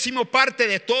el 10º parte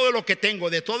de todo lo que tengo,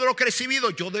 de todo lo que he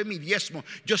recibido, yo doy mi diezmo.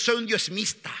 Yo soy un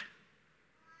diezmista.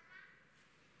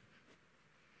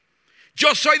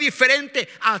 Yo soy diferente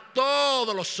a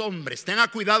todos los hombres. Tenga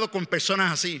cuidado con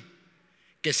personas así,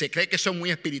 que se creen que son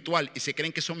muy espiritual y se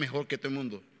creen que son mejor que todo el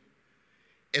mundo.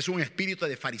 Es un espíritu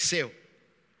de fariseo.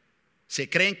 Se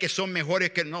creen que son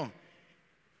mejores que no.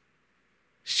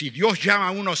 Si Dios llama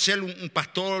a uno a ser un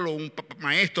pastor o un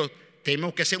maestro,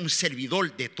 tenemos que ser un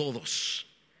servidor de todos.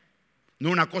 No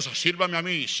una cosa: sírvame a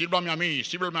mí, sírvame a mí,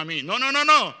 sírvame a mí. No.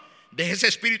 Deje ese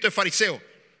espíritu de fariseo.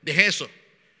 Deje eso.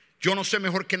 Yo no soy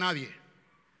mejor que nadie.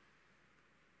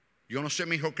 Yo no soy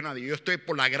mejor que nadie. Yo estoy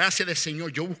por la gracia del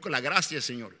Señor. Yo busco la gracia del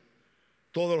Señor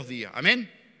todos los días.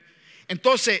 Amén.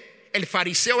 Entonces el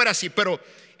fariseo era así. Pero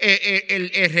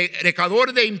el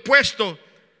recaudador de impuestos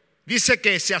dice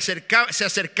que se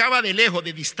acercaba de lejos,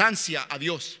 de distancia a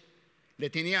Dios. Le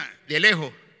tenía de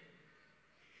lejos.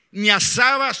 Ni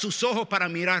alzaba sus ojos para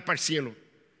mirar para el cielo,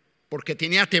 porque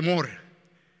tenía temor.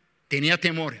 Tenía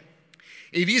temor.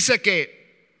 Y dice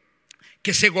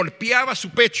que se golpeaba su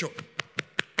pecho.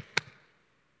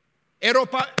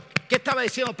 ¿Qué estaba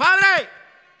diciendo? Padre,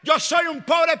 yo soy un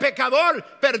pobre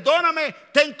pecador, perdóname,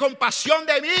 ten compasión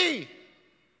de mí.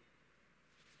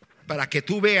 Para que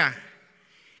tú veas,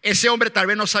 ese hombre tal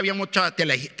vez no sabía mucha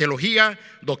teología,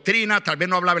 doctrina, tal vez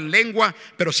no hablaba en lengua,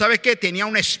 pero ¿sabes qué? Tenía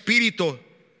un espíritu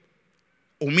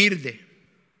humilde,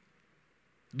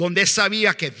 donde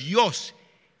sabía que Dios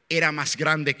era más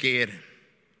grande que él.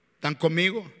 ¿Están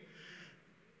conmigo?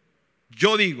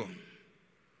 Yo digo,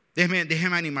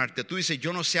 déjeme animarte. Tú dices: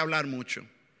 yo no sé hablar mucho,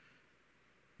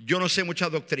 yo no sé mucha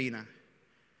doctrina,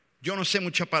 yo no sé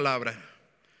mucha palabra,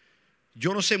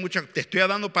 yo no sé mucha. Te estoy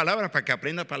dando palabras para que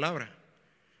aprendas palabras.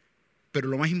 Pero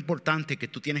lo más importante que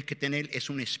tú tienes que tener es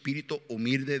un espíritu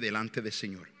humilde delante del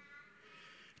Señor.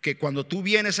 Que cuando tú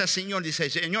vienes al Señor,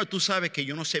 dices: Señor, tú sabes que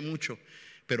yo no sé mucho,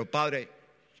 pero Padre,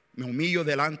 me humillo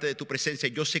delante de tu presencia.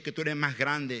 Yo sé que tú eres más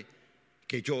grande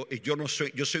que yo.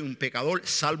 Yo soy un pecador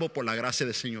salvo por la gracia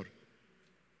del Señor.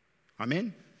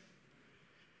 Amén.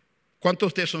 ¿Cuántos de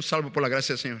ustedes son salvos por la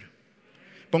gracia del Señor?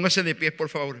 Pónganse de pie, por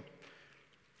favor.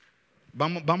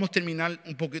 Vamos a terminar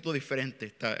un poquito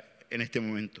diferente en este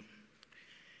momento.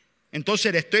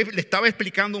 Entonces le estaba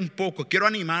explicando un poco. Quiero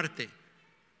animarte.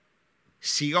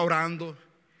 Siga orando.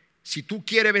 Si tú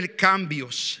quieres ver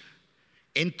cambios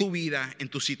en tu vida, en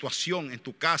tu situación, en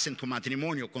tu casa, en tu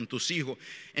matrimonio, con tus hijos,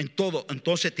 en todo,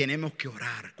 entonces tenemos que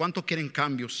orar. ¿Cuántos quieren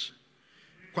cambios?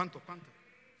 ¿Cuántos?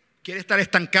 ¿Quieres estar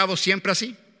estancado siempre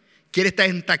así? ¿Quieres estar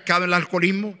estancado en el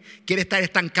alcoholismo? ¿Quieres estar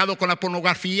estancado con la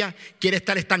pornografía? ¿Quieres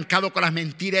estar estancado con las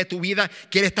mentiras de tu vida?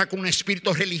 ¿Quieres estar con un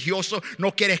espíritu religioso?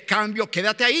 ¿No quieres cambio?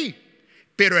 Quédate ahí.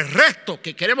 Pero el resto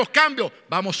que queremos cambio,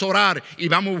 vamos a orar y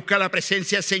vamos a buscar la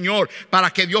presencia del Señor para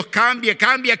que Dios cambie.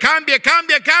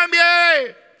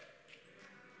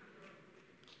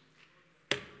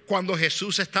 Cuando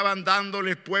Jesús estaba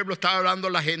dándole el pueblo, estaba hablando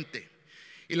a la gente,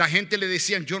 y la gente le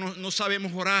decían: no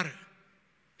sabemos orar.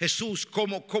 Jesús,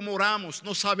 ¿cómo oramos?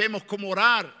 No sabemos cómo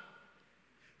orar.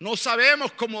 No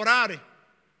sabemos cómo orar.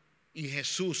 Y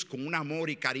Jesús, con un amor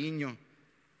y cariño,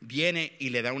 viene y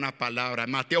le da una palabra.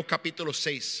 Mateo capítulo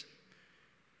 6,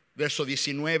 verso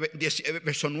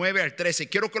 9 al 13.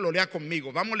 Quiero que lo lea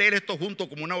conmigo. Vamos a leer esto juntos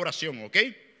como una oración, ¿ok?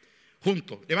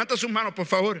 Juntos. Levanta sus manos, por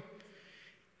favor.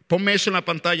 Ponme eso en la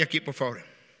pantalla aquí, por favor.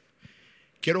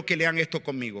 Quiero que lean esto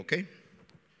conmigo, ¿ok?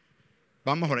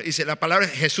 Vamos a orar. Dice la palabra.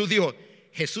 Jesús dijo,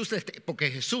 porque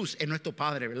Jesús es nuestro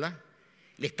Padre, ¿verdad?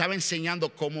 Le estaba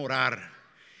enseñando cómo orar.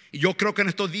 Y yo creo que en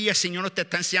estos días el Señor nos te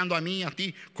está enseñando a mí, a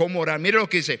ti, cómo orar. Mire lo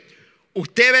que dice: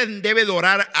 usted debe de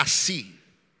orar así.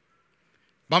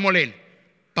 Vamos a leer.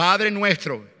 Padre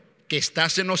nuestro que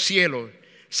estás en los cielos,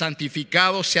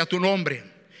 santificado sea tu nombre.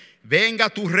 Venga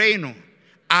tu reino,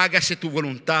 hágase tu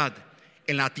voluntad,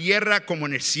 en la tierra como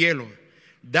en el cielo.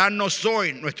 Danos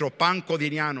hoy nuestro pan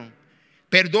cotidiano.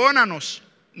 Perdónanos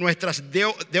nuestras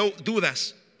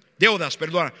deudas,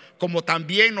 como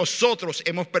también nosotros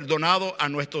hemos perdonado a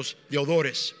nuestros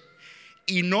deudores.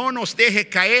 Y no nos dejes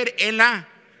caer en la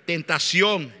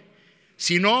tentación,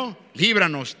 sino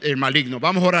líbranos del maligno.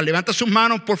 Vamos a orar. Levanta sus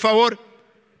manos, por favor.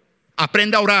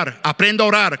 Aprenda a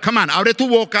orar. Come on, abre tu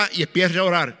boca y empieza a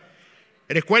orar.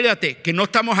 Recuérdate que no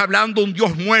estamos hablando de un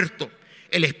Dios muerto.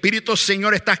 El Espíritu del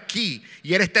Señor está aquí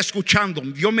y Él está escuchando.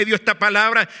 Dios me dio esta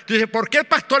palabra. Entonces, ¿por qué el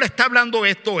pastor está hablando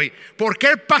esto hoy? ¿Por qué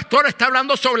el pastor está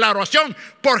hablando sobre la oración?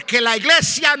 Porque la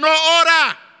iglesia no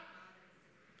ora.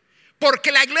 Porque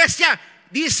la iglesia,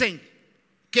 dicen,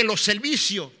 que los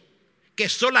servicios que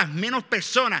son las menos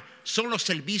personas son los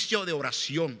servicios de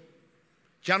oración.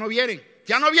 Ya no vienen.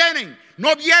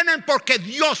 No vienen porque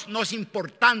Dios no es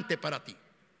importante para ti.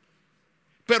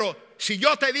 Pero si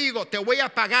yo te digo, te voy a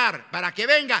pagar para que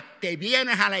venga, te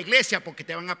vienes a la iglesia porque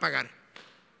te van a pagar.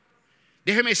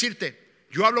 Déjeme decirte,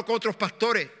 yo hablo con otros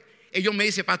pastores. Ellos me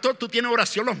dicen, pastor, tú tienes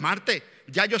oración los martes,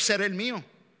 ya yo seré el mío.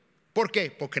 ¿Por qué?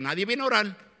 Porque nadie viene a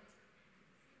orar.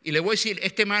 Y le voy a decir,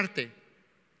 este martes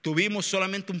tuvimos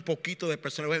solamente un poquito de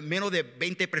personas, menos de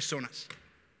 20 personas.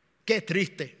 Qué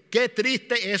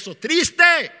triste eso,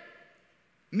 triste.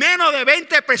 Menos de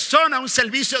 20 personas, un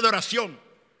servicio de oración.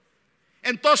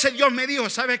 Entonces Dios me dijo,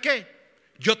 ¿sabe qué?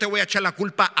 Yo te voy a echar la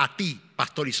culpa a ti,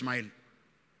 Pastor Ismael.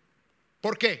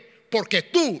 ¿Por qué? Porque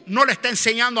tú no le estás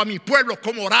enseñando a mi pueblo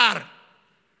cómo orar.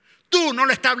 Tú no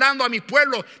le estás hablando a mi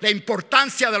pueblo la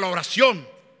importancia de la oración.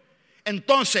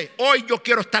 Entonces, hoy yo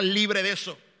quiero estar libre de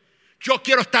eso. Yo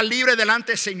quiero estar libre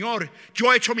delante del Señor.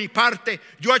 Yo he hecho mi parte.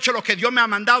 Yo he hecho lo que Dios me ha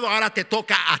mandado. Ahora te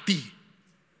toca a ti.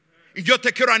 Y yo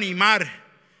te quiero animar.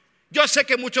 Yo sé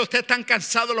que muchos de ustedes están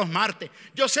cansados los martes.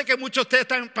 Yo sé que muchos de ustedes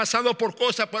están pasando por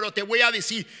cosas. Pero te voy a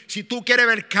decir, si tú quieres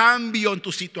ver cambio en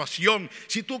tu situación,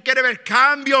 si tú quieres ver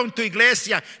cambio en tu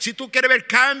iglesia, si tú quieres ver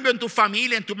cambio en tu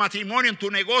familia, en tu matrimonio, en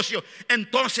tu negocio,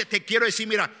 entonces te quiero decir,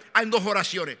 mira, hay dos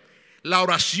oraciones. La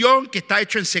oración que está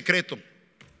hecha en secreto,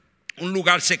 un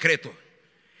lugar secreto.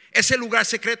 Ese lugar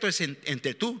secreto es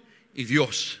entre tú y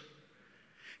Dios.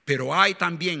 Pero hay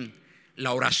también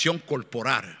la oración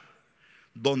corporal,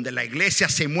 donde la iglesia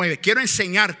se mueve. Quiero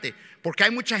enseñarte, porque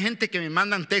hay mucha gente que me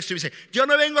mandan texto y dice, yo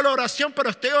no vengo a la oración, pero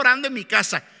estoy orando en mi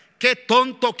casa. Qué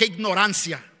tonto, qué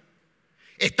ignorancia.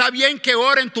 Está bien que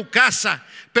ore en tu casa,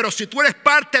 pero si tú eres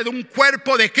parte de un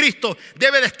cuerpo de Cristo,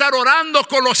 debes de estar orando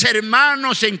con los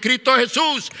hermanos en Cristo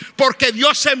Jesús, porque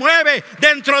Dios se mueve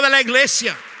dentro de la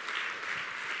iglesia.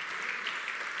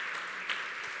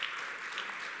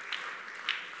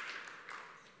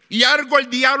 Y algo el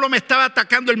diablo me estaba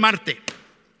atacando el martes.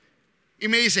 Y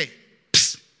me dice,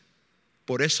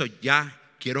 por eso ya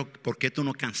quiero, ¿por qué tú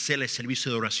no cancelas el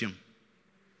servicio de oración?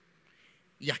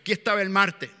 Y aquí estaba el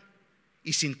martes.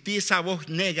 Y sentí esa voz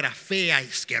negra, fea,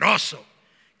 asqueroso,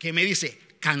 que me dice,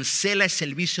 cancela el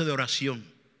servicio de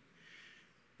oración.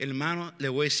 Hermano, le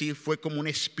voy a decir, fue como un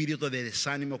espíritu de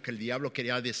desánimo que el diablo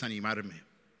quería desanimarme.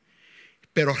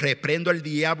 Pero reprendo al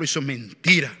diablo y su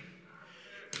mentira.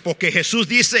 Porque Jesús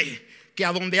dice que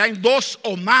a donde hay dos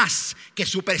o más, que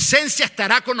su presencia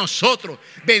estará con nosotros.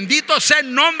 Bendito sea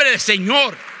el nombre del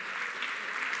Señor.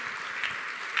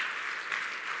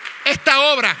 Esta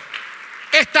obra,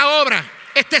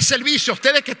 este servicio,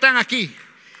 ustedes que están aquí,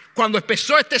 cuando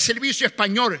empezó este servicio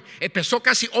español, empezó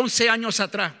casi 11 años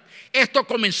atrás. Esto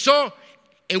comenzó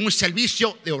en un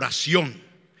servicio de oración.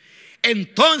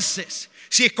 Entonces,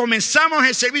 si comenzamos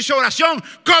el servicio de oración,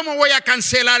 ¿cómo voy a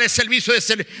cancelar el servicio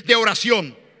de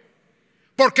oración?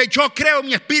 Porque yo creo en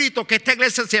mi espíritu que esta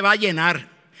iglesia se va a llenar.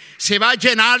 Se va a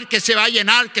llenar, que se va a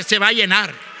llenar, que se va a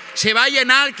llenar. Se va a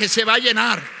llenar, que se va a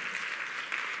llenar.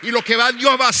 Y lo que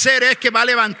Dios va a hacer es que va a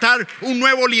levantar un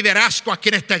nuevo liderazgo aquí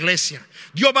en esta iglesia.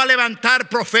 Dios va a levantar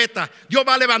profetas, Dios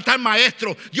va a levantar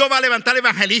maestros, Dios va a levantar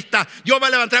evangelistas, Dios va a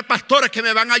levantar pastores que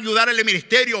me van a ayudar en el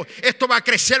ministerio. Esto va a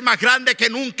crecer más grande que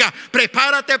nunca.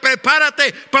 Prepárate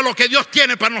para lo que Dios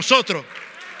tiene para nosotros.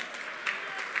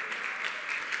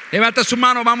 Levanta su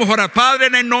mano, vamos a orar. Padre,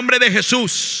 en el nombre de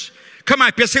Jesús. Come on,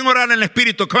 empiecen a orar en el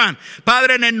Espíritu. Come on.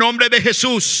 Padre, en el nombre de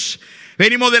Jesús.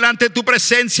 Venimos delante de tu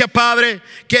presencia, Padre.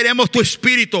 Queremos tu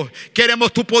espíritu,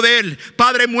 queremos tu poder.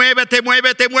 Padre, muévete,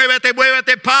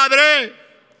 Padre.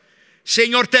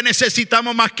 Señor, te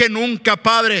necesitamos más que nunca,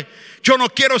 Padre. Yo no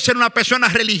quiero ser una persona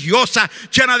religiosa,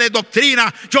 llena de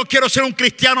doctrina. Yo quiero ser un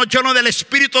cristiano lleno del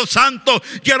Espíritu Santo,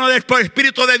 lleno del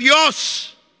Espíritu de Dios.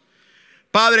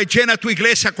 Padre, llena tu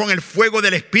iglesia con el fuego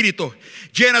del Espíritu.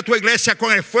 Llena tu iglesia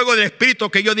con el fuego del Espíritu.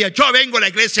 Que yo diga, yo vengo a la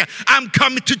iglesia. I'm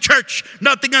coming to church.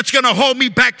 Nothing that's going to hold me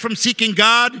back from seeking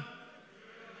God.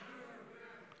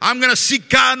 I'm going to seek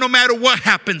God no matter what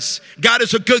happens. God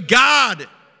is a good God.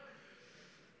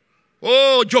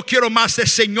 Oh, yo quiero más del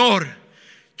Señor.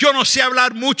 Yo no sé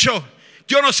hablar mucho.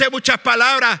 Yo no sé muchas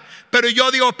palabras. Pero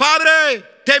yo digo, Padre,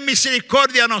 ten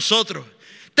misericordia a nosotros.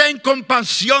 Ten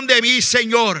compasión de mí,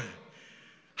 Señor.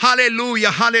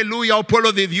 Aleluya, aleluya, oh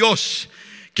pueblo de Dios.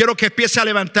 Quiero que empiece a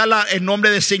levantar el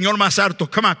nombre del Señor más alto.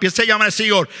 Come on, empiece a llamar al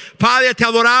Señor. Padre, te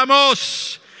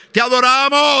adoramos.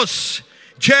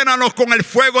 Llénanos con el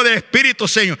fuego del Espíritu,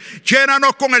 Señor.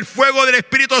 Llénanos con el fuego del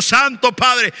Espíritu Santo,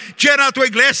 Padre. Llena a tu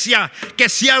iglesia, que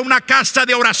sea una casa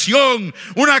de oración.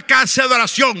 Una casa de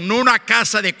oración, no una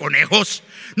casa de conejos,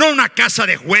 no una casa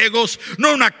de juegos,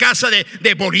 no una casa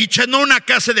de boliches, no una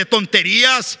casa de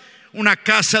tonterías. Una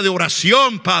casa de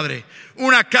oración, Padre.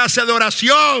 Una casa de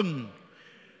oración.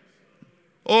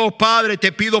 Oh, Padre,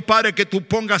 te pido, Padre, que tú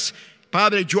pongas,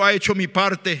 Padre, yo he hecho mi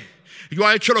parte. Yo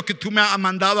he hecho lo que tú me has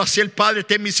mandado a hacer, Padre.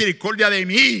 Ten misericordia de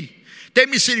mí. Ten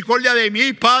misericordia de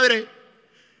mí, Padre.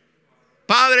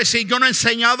 Padre, si yo no he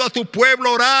enseñado a tu pueblo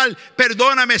a orar,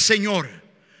 perdóname, Señor.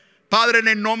 Padre, en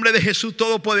el nombre de Jesús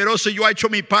Todopoderoso, yo he hecho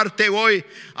mi parte hoy.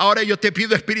 Ahora yo te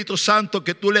pido, Espíritu Santo,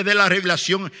 que tú le des la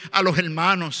revelación a los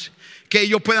hermanos, que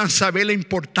ellos puedan saber la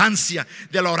importancia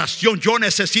de la oración. Yo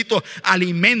necesito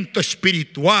alimento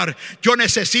espiritual. Yo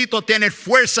necesito tener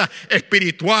fuerza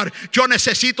espiritual. Yo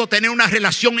necesito tener una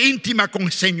relación íntima con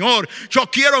el Señor. Yo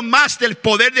quiero más del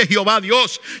poder de Jehová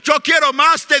Dios. Yo quiero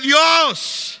más de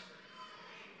Dios.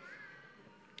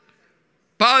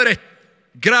 Padre,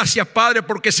 gracias, Padre,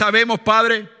 porque sabemos,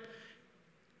 Padre,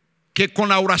 que con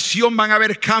la oración van a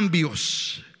haber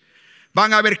cambios.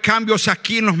 Van a haber cambios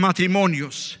aquí en los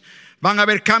matrimonios. Van a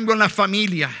haber cambios en la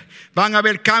familia. Van a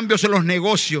haber cambios en los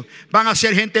negocios. Van a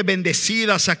ser gente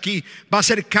bendecidas aquí. Va a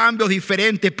ser cambios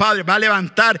diferentes, Padre. Va a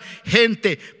levantar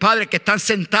gente, Padre, que están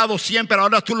sentados siempre.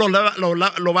 Ahora tú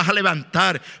lo vas a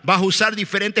levantar. Vas a usar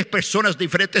diferentes personas,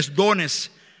 diferentes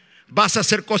dones. Vas a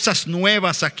hacer cosas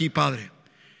nuevas aquí, Padre.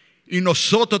 Y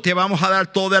nosotros te vamos a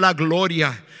dar toda la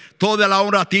gloria, toda la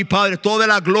honra a ti, Padre. Toda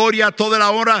la gloria, toda la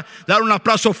honra. Dar un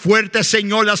aplauso fuerte,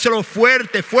 Señor. Dáselo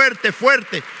fuerte, fuerte,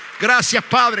 fuerte. Gracias,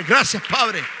 Padre. Gracias,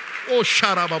 Padre. Oh,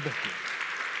 Sharababu.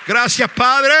 Gracias,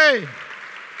 Padre.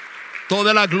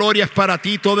 Toda la gloria es para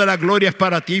ti. Toda la gloria es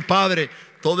para ti, Padre.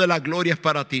 Toda la gloria es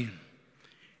para ti.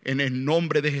 En el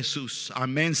nombre de Jesús.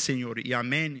 Amén, Señor. Y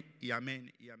amén, y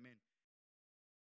amén, y amén.